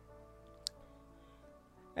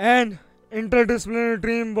 An interdisciplinary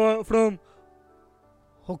team from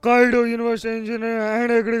Hokkaido University Engineering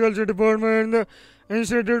and Agriculture Department and the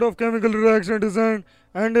Institute of Chemical Reaction Design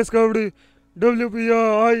and Discovery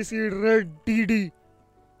WPRIC Red DD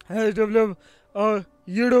has developed a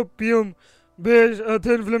European based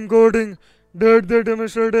thin film coating that they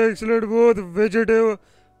demonstrate accelerate both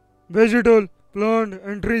vegetal, plant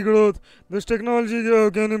and tree growth. This technology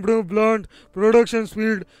can improve plant production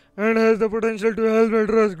speed and has the potential to help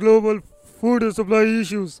address global food supply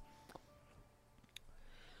issues.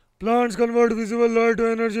 Plants convert visible light to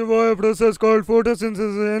energy via a process called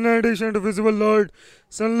photosynthesis. In addition to visible light,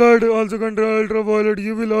 sunlight also contains ultraviolet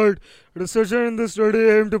UV light. Researchers in this study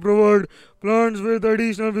aim to provide plants with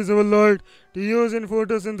additional visible light to use in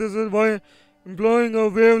photosynthesis by employing a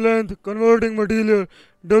wavelength converting material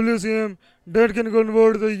WCM that can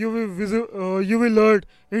convert the UV light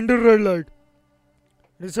into red light.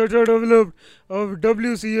 Researchers developed a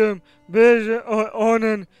WCM based on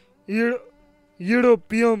an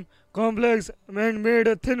European complex and made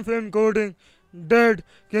a thin film coating that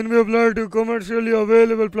can be applied to commercially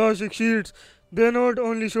available plastic sheets. They not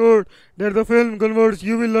only showed that the film converts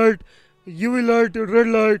UV light to red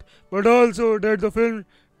light, but also that the film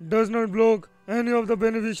does not block any of the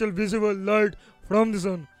beneficial visible light from the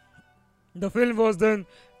sun. The film was then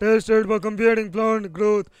tested by comparing plant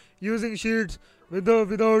growth using sheets without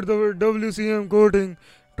the WCM coating.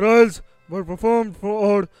 Trials were performed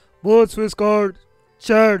for both Swiss cod,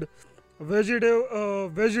 Chad,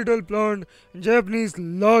 vegetal plant, and Japanese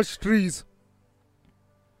large trees.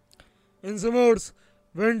 In summers,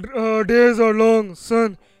 when days are long,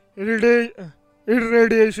 sun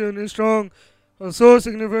irradiation is strong. So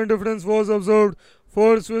significant difference was observed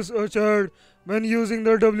for Swiss orchard when using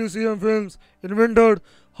the WCM films in winter.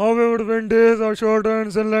 However, when days are shorter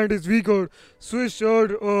and sunlight is weaker, Swiss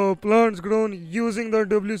chard plants grown using the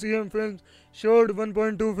WCM films showed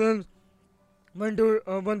 1.2 films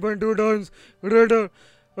 1.2 times greater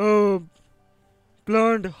uh,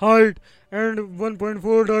 plant height and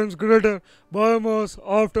 1.4 times greater biomass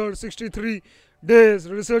after 63 days.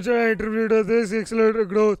 Researchers attributed this accelerated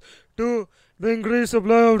growth to the increased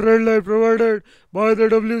supply of red light provided by the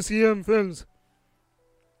WCM films.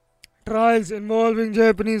 Trials involving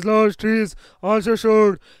Japanese large trees also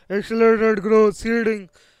showed accelerated growth.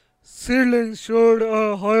 Seedlings showed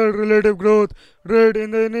a higher relative growth rate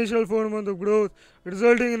in the initial 4 months of growth,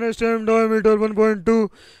 resulting in a stem diameter 1.2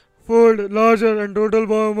 fold larger and total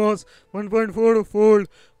biomass 1.4 fold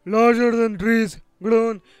larger than trees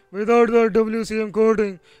grown without the WCM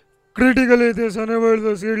coating. Critically, this enabled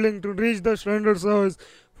the seedling to reach the standard size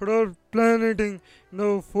for planting in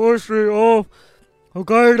the forestry of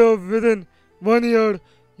Hokkaido within 1 year.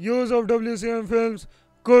 Use of WCM films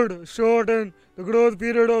could shorten the growth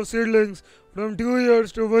period of seedlings from 2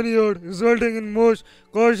 years to 1 year, resulting in most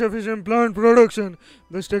cost efficient plant production.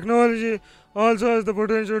 This technology also has the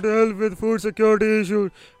potential to help with food security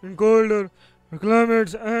issues in colder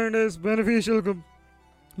climates and is beneficial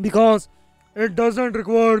because it doesn't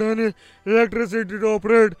require any electricity to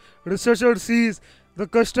operate. Researchers sees the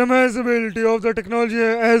customizability of the technology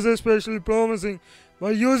as especially promising.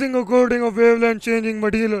 By using a coating of wavelength changing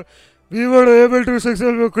material, we were able to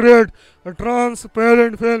successfully create a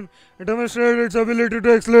transparent film and demonstrate its ability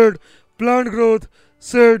to accelerate plant growth,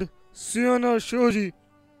 said Siona Shoji,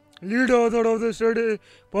 lead author of the study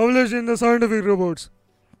published in the Scientific Reports.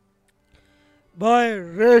 By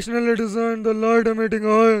rationally designing the light emitting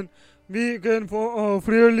ion, we can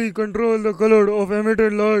freely control the color of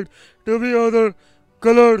emitted light to be other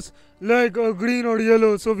colors like green or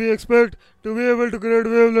yellow. So we expect to be able to create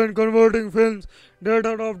wavelength converting films that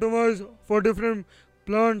are optimized for different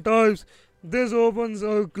plant types. This opens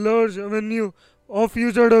a large avenue of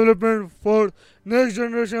future development for next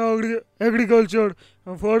generation agriculture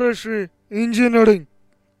and forestry engineering.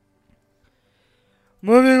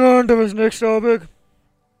 Moving on to the next topic,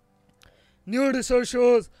 new research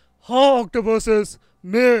shows how octopuses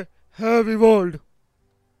may have evolved.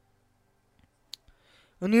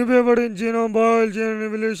 A new paper in Genome Biology and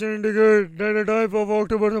Evolution indicates that a type of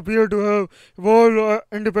octopus appear to have evolved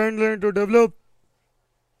independently to develop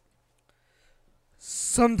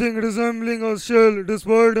something resembling a shell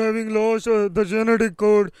despite having lost the genetic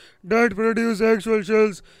code that produced actual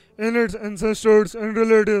shells in its ancestors and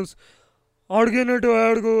relatives. Argonauta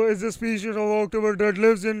argo is a species of octopus that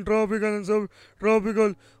lives in tropical and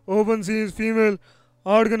subtropical open seas. Female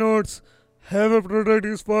argonauts have a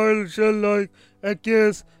protective spiraled shell-like egg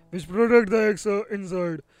case which protect the eggs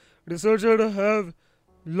inside. Researchers have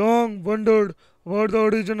long wondered about the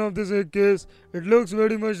origin of this egg case. It looks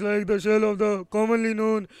very much like the shell of the commonly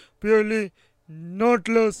known purely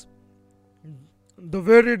nautilus, the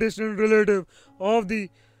very distant relative of the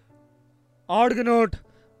argonaut,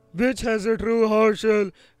 which has a true hard shell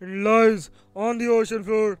and lives on the ocean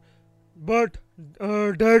floor, but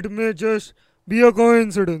that may just be a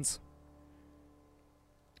coincidence.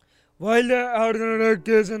 While the argonaut egg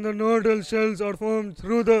case and the nautil shells are formed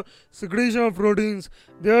through the secretion of proteins,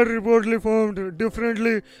 they are reportedly formed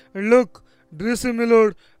differently and look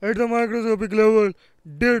dissimilar at the microscopic level.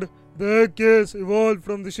 Did the egg case evolve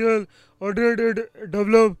from the shell or did it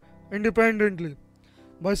develop independently?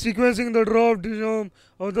 By sequencing the draft genome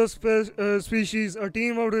of the species, a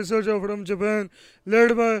team of researchers from Japan,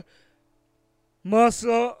 led by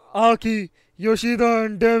Masaaki Yoshida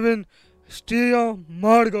and Devin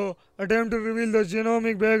Margo, attempt to reveal the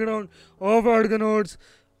genomic background of argonauts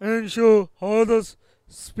and show how the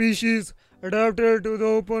species adapted to the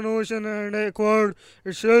open ocean and acquired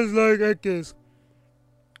a shells-like egg case.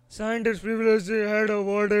 Scientists previously had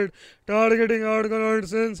avoided targeting argonauts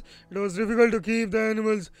since it was difficult to keep the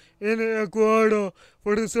animals in Ecuador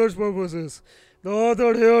for research purposes. The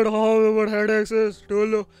author here, however, had access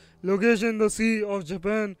to location, the Sea of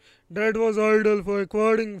Japan, that was ideal for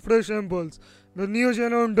acquiring fresh samples. The new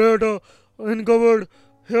genome data uncovered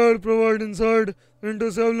here provide insight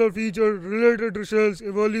into several features related to cells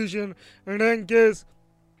evolution and end case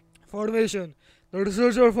formation. The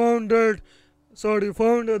researcher found the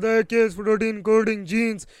case protein coding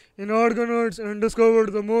genes in organoids and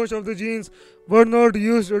discovered that most of the genes were not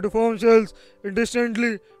used to form cells in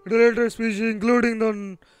distantly related species, including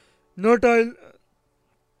the nautile,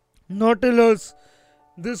 nautilus.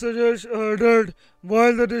 This suggests that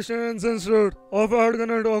while the distant ancestor of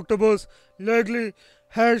argonaut octopus likely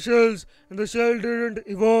had shells, and the shell didn't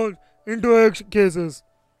evolve into egg cases.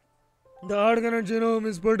 The Argonaut genome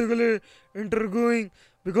is particularly intriguing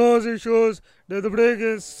because it shows that the break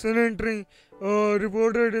is symmetry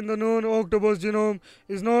reported in the known octopus genome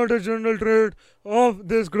is not a general trait of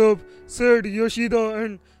this group, said Yoshida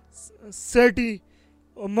and Seti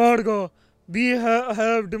Marga. We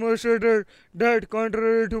have demonstrated that,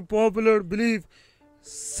 contrary to popular belief,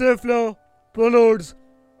 cephalopods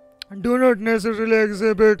do not necessarily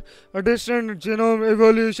exhibit a distant genome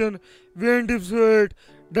evolution. We anticipate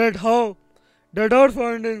that how that our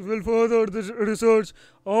findings will further the research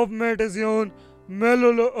of metaxion,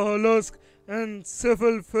 mollusk, and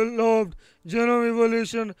cephalopod genome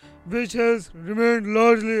evolution, which has remained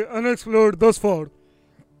largely unexplored thus far.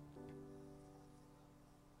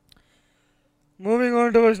 Moving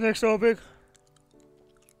on to our next topic,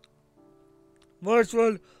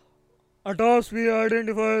 virtual autopsy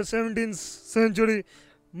identifies 17th century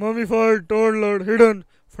mummified toddler hidden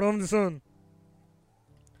from the sun.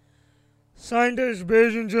 Scientists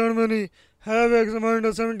based in Germany have examined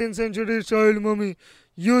a 17th century child mummy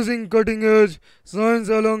using cutting edge science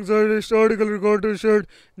alongside historical record to shed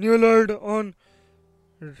new light on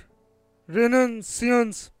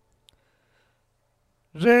Renaissance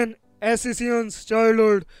Renaissance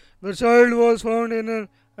childhood. The child was found in an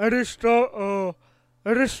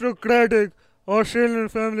aristocratic Australian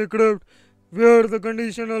family crypt where the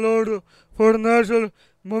condition allowed for natural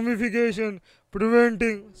mummification,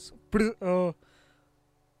 preventing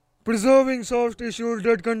preserving soft tissues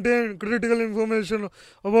that contain critical information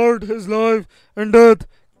about his life and death.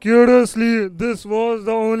 Curiously, this was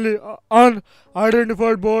the only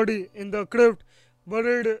unidentified body in the crypt,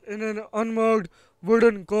 buried in an unmarked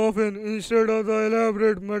wooden coffin instead of the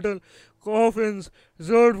elaborate metal coffins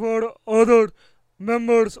reserved for other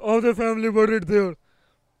members of the family buried there.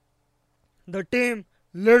 The team,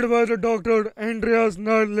 led by the Dr. Andreas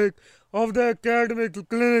Nadlik of the Academic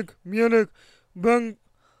Clinic Munich, Bogen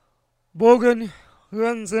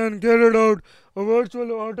Hansen, carried out a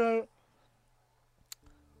virtual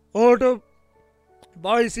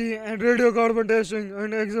autopsy and radiocarbon testing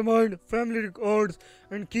and examined family records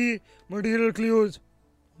and key material clues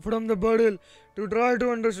from the burial to try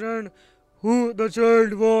to understand who the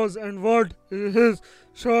child was and what his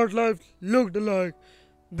short life looked like.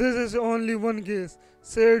 This is only one case,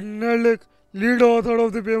 said Nellik, lead author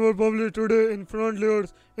of the paper published today in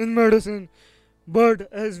Frontiers in Medicine.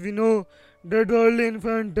 But as we know that the early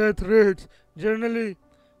infant death rates generally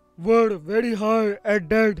were very high at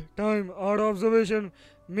that time, our observation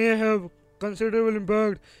may have considerable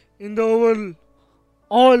impact in the overall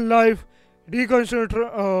all life reconstruction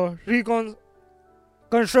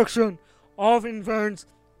of infants,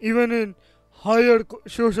 even in higher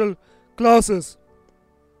social classes.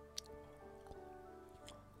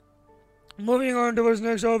 Moving on to our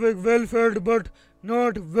next topic, well fed but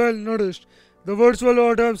not well nourished. The virtual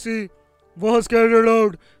autopsy was carried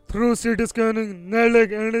out through CT scanning.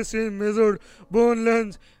 Nelek and his team measured bone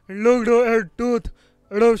length and looked at tooth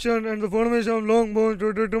adoption and the formation of long bones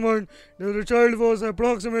to determine that the child was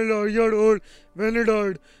approximately a year old when he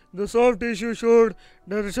died. The soft tissue showed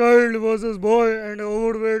that the child was a boy and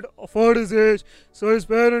overweight for his age, so his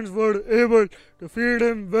parents were able to feed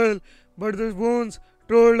him well, but the bones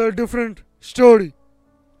told a different story.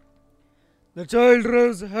 The child's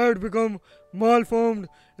ribs had become malformed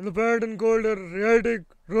in the pattern called a rheatic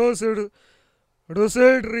rosary,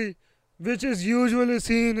 which is usually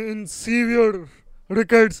seen in severe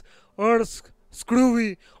rickets or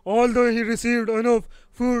scurvy. Although he received enough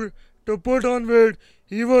food to put on weight,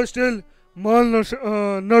 he was still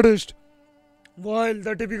malnourished. While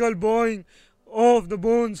the typical bowing of the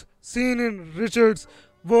bones seen in Richards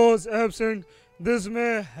was absent, this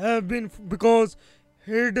may have been because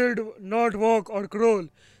he did not walk or crawl.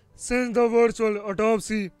 Since the virtual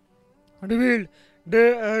autopsy revealed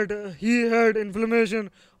that he had inflammation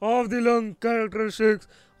of the lung characteristics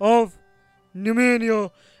of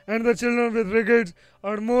pneumonia, and the children with rickets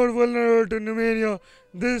are more vulnerable to pneumonia.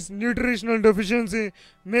 This nutritional deficiency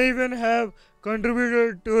may even have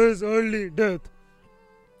contributed to his early death.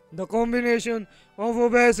 The combination of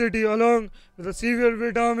obesity along with a severe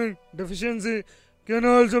vitamin deficiency can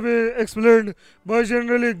also be explained by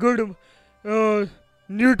generally good uh,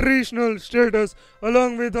 nutritional status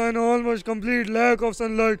along with an almost complete lack of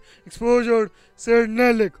sunlight exposure, said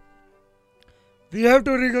Nellick. We have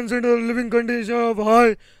to reconsider the living condition of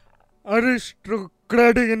high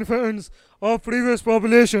aristocratic infants of previous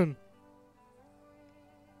population.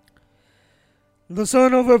 The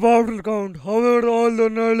son of a powerful count, however, although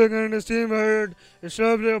Nerling and his team had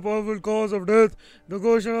established a powerful cause of death, the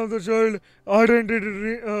question of the child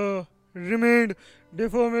identity remained.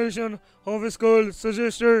 Deformation of his skull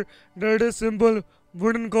suggested that his simple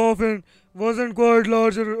wooden coffin wasn't quite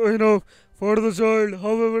large enough for the child.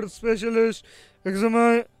 However, specialist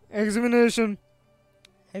examination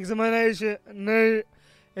examination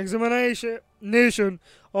examination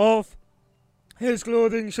of his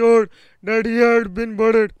clothing showed that he had been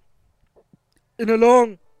buried in a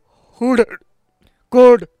long hooded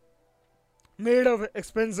coat made of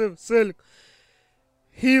expensive silk.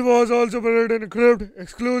 He was also buried in a crypt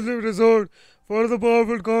exclusively reserved for the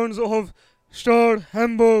powerful counts of Stadt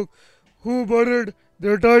Hamburg, who buried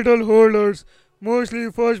their title holders,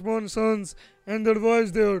 mostly firstborn sons, and their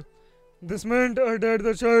wives there. This meant that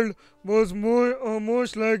the child was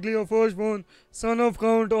most likely a firstborn son of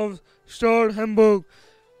Count of Stadt Hamburg.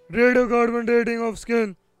 Radiocarbon dating of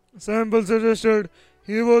skin samples suggested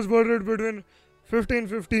he was buried between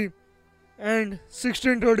 1550 and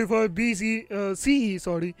 1635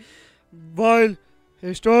 CE, while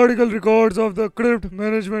historical records of the crypt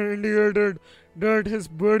management indicated that his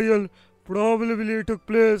burial probably took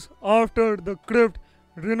place after the crypt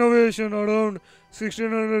renovation around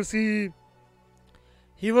 1600 CE.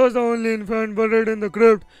 He was the only infant buried in the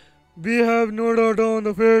crypt. We have no doubt on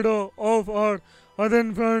the fate of our other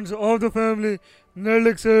infants of the family,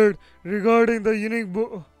 Nerlich said, regarding the unique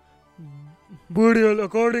burial.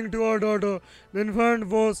 According to our daughter, the infant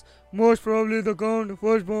was most probably the Count's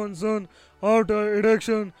firstborn son after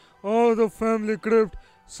erection of the family crypt,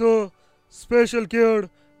 so special care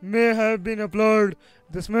may have been applied.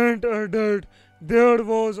 This meant that there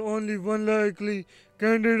was only one likely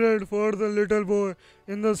candidate for the little boy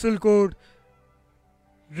in the silk coat,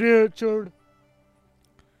 Richard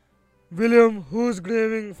William, whose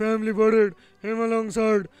grieving family buried him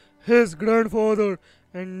alongside his grandfather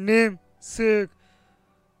and namesake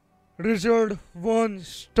Richard von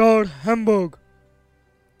Stadt Hamburg.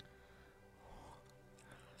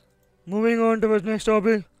 Moving on to the next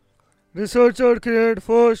topic, researchers create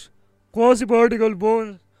first quasi-particle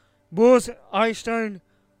Bose-Einstein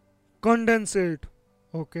condensate.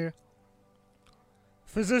 Okay.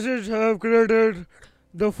 Physicists have created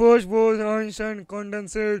the first Bose-Einstein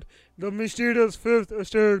condensate, the mysterious fifth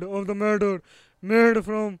state of the matter made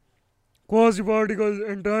from quasi-particle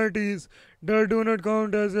entities that do not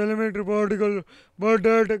count as elementary particles but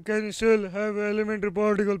that can still have elementary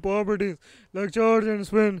particle properties like charge and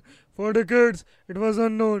spin. For decades, it was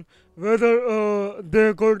unknown whether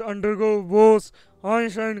they could undergo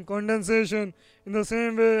Bose-Einstein condensation in the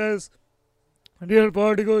same way as real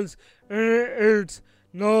particles. It's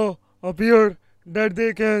now appear that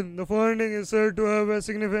they can. The finding is said to have a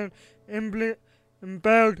significant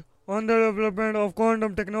impact on the development of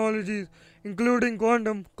quantum technologies, including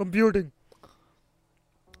quantum computing.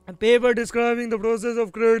 A paper describing the process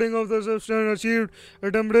of creating of the substance achieved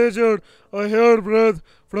a temperature a hairbreadth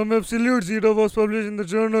from absolute zero was published in the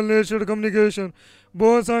journal Nature Communication.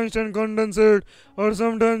 Bose-Einstein condensate are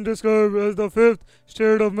sometimes described as the fifth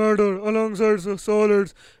state of matter alongside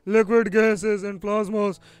solids, liquid gases, and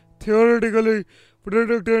plasmas. Theoretically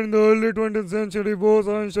predicted in the early 20th century,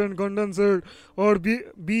 Bose-Einstein condensate or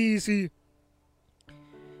BEC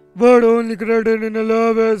were only created in a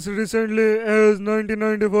lab as recently as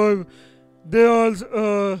 1995. They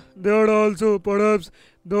are also perhaps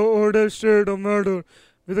the oldest state of matter,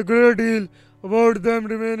 with a great deal about them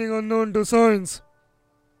remaining unknown to science.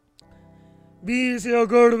 BEC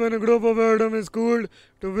occurred when a group of atoms is cooled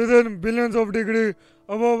to within billions of degrees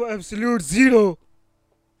above absolute zero.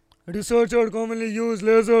 Researchers commonly use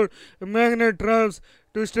laser magnet traps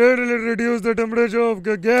to steadily reduce the temperature of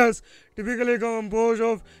a gas typically composed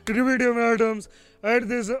of tritium atoms at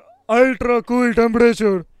this ultra cool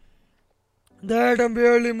temperature. The atom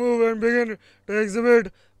barely move and begin to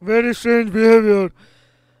exhibit very strange behavior.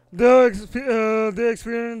 They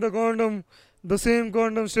experience the same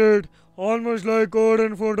quantum state, almost like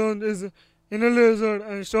coherent photons is in a laser,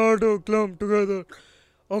 and start to clump together,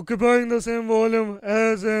 occupying the same volume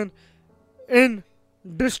as an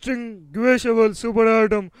distinguishable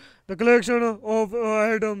superatom. The collection of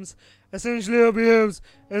atoms essentially behaves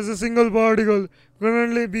as a single particle.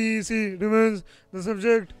 Currently, BEC remains the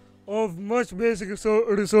subject of much basic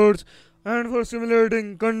research and for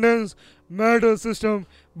simulating condensed matter system,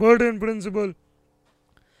 but in principle,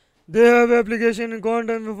 they have application in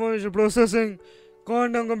quantum information processing,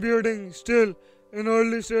 quantum computing. Still, in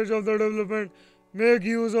early stage of the development, make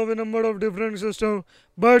use of a number of different systems,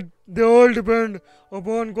 but they all depend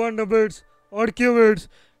upon quantum bits or qubits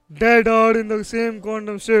that are in the same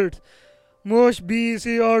quantum state. Most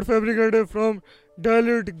BEC are fabricated from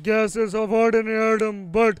dilute gases of ordinary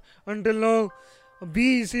atom, but until now, a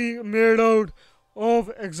BEC made out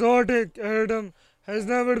of exotic atom has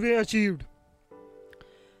never been achieved.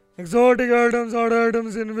 Exotic atoms are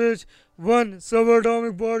atoms in which one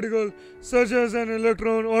subatomic particle, such as an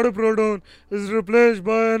electron or a proton, is replaced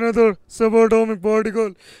by another subatomic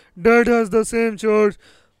particle that has the same charge.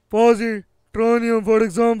 Positronium, for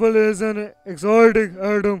example, is an exotic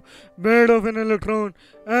atom made of an electron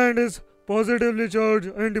and is positively charged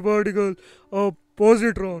antiparticle, a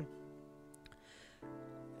positron.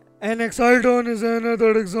 An exciton is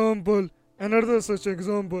another such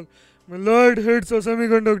example. When light hits a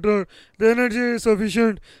semiconductor, the energy is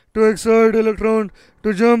sufficient to excite electron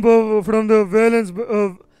to jump up from the valence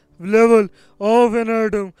level of an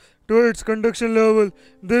atom to its conduction level.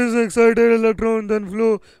 This excited electron then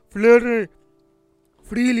flow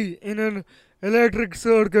freely in an electric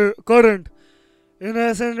circuit current, in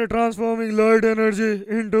essence transforming light energy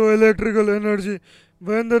into electrical energy.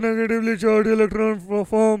 When the negatively charged electron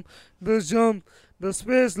perform this jump, the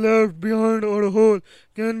space left behind or a hole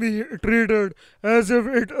can be treated as if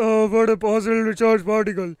it were a positively charged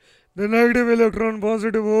particle. The negative electron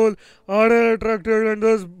positive hole are attracted and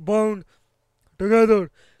thus bound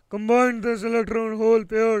together. Combined, this electron hole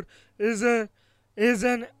pair is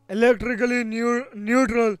an electrically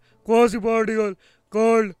neutral quasi-particle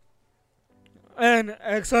called an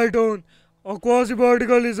exciton. A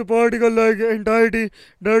quasi-particle is a particle-like entity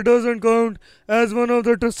that doesn't count as one of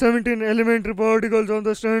the 17 elementary particles on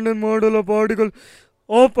the standard model of particle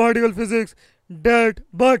physics, that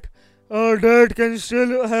can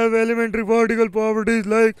still have elementary particle properties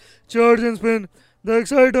like charge and spin. The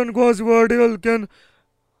exciton quasi-particle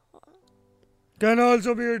can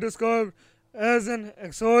also be described as an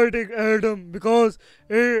exotic atom because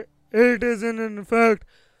it is in fact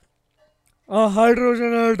a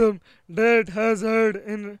hydrogen atom that has had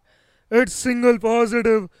in its single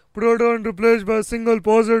positive proton replaced by a single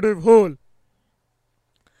positive hole.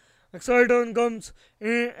 Exciton comes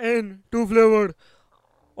in two flavored: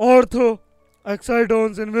 ortho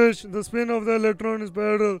excitons, in which the spin of the electron is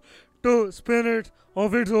parallel to spin it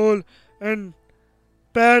of its hole, and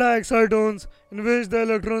para excitons, in which the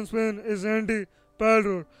electron spin is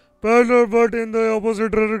anti-parallel, parallel but in the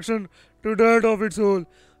opposite direction to that of its hole.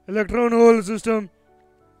 Electron hole system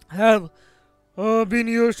have been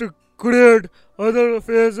used to create other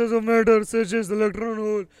phases of matter such as electron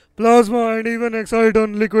hole, plasma, and even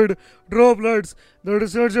exciton liquid droplets. The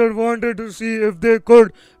researchers wanted to see if they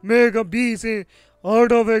could make a BC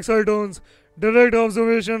out of excitons. Direct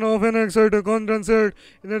observation of an exciton condensate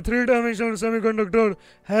in a three-dimensional semiconductor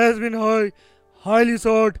has been highly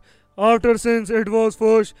sought after since it was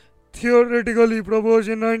first theoretically proposed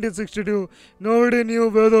in 1962. Nobody knew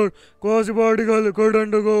whether quasi-particle could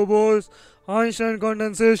undergo Bose-Einstein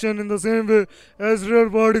condensation in the same way as real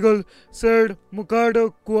particle, said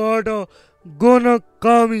Makoto Kuwata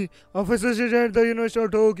Gonakami, a physicist at the University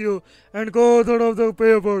of Tokyo and co-author of the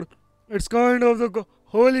paper. It's kind of the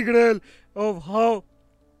holy grail of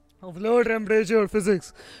low temperature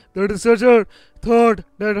physics. The researcher thought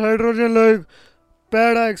that hydrogen-like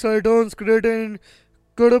para-excitons created in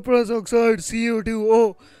cuprous oxide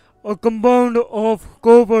 (Cu2O), a compound of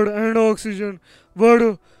copper and oxygen,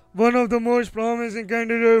 were one of the most promising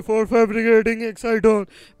candidates for fabricating exciton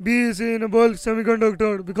BEC in a bulk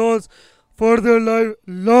semiconductor because for their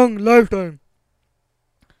long lifetime.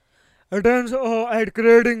 Attempts at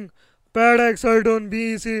creating para-exciton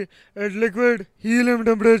BEC at liquid helium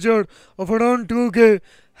temperature of around 2K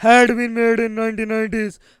had been made in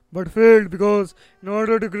 1990s but failed because in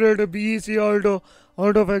order to create a BEC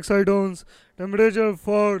out of excitons, temperature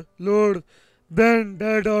far lower than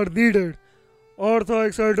that are needed. Ortho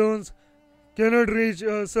excitons cannot reach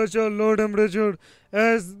such a low temperature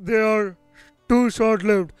as they are too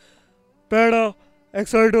short-lived. Para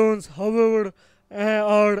excitons, however,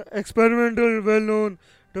 are experimentally well known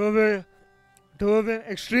to have an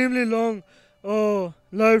extremely long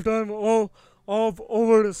lifetime of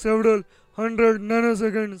over several hundred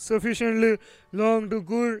nanoseconds, sufficiently long to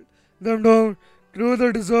cool them down to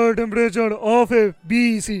the desired temperature of a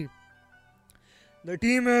BEC. The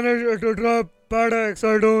team managed to drop beta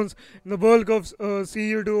excitones in the bulk of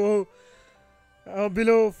Cu2O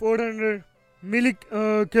below 400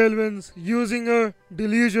 millikelvins using a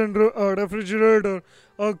dilution refrigerator,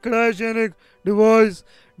 a cryogenic device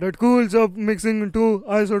that cools up mixing two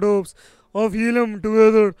isotopes of helium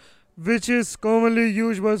together, which is commonly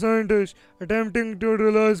used by scientists attempting to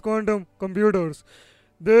realize quantum computers.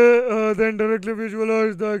 They then directly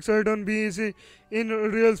visualize the exciton BEC in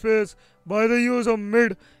real space by the use of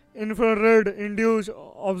mid-infrared induced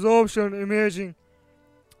absorption imaging,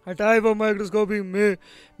 a type of microscopy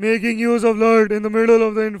making use of light in the middle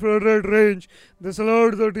of the infrared range. This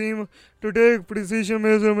allowed the team to take precision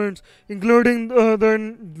measurements, including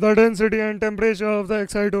the density and temperature of the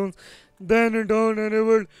excitons, then in turn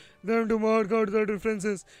enabled them to mark out the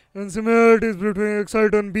differences and similarities between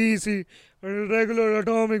exciton BEC and regular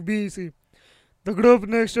atomic BEC. The group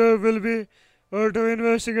next step will be to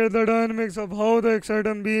investigate the dynamics of how the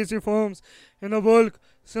exciton BEC forms in a bulk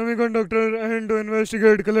semiconductor and to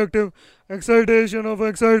investigate collective excitation of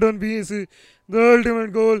exciton BEC. The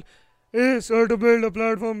ultimate goal is to build a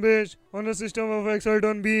platform based on a system of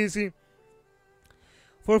exciton BEC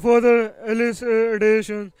for further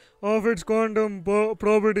elucidation of its quantum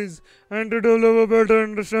properties and to develop a better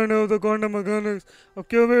understanding of the quantum mechanics of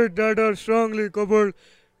qubits that are strongly coupled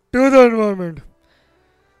to the environment.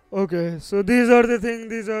 Okay, so these are the things,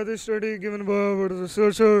 these are the study given by our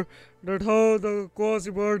researcher, that how the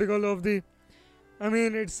quasi-particle of the, I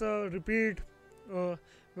mean it's a repeat, we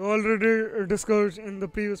already discussed in the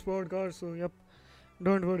previous podcast, so yep,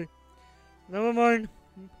 don't worry. Never mind.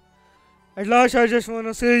 At last I just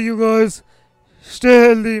wanna say you guys, stay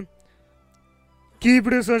healthy, keep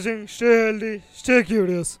researching, stay healthy, stay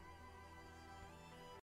curious.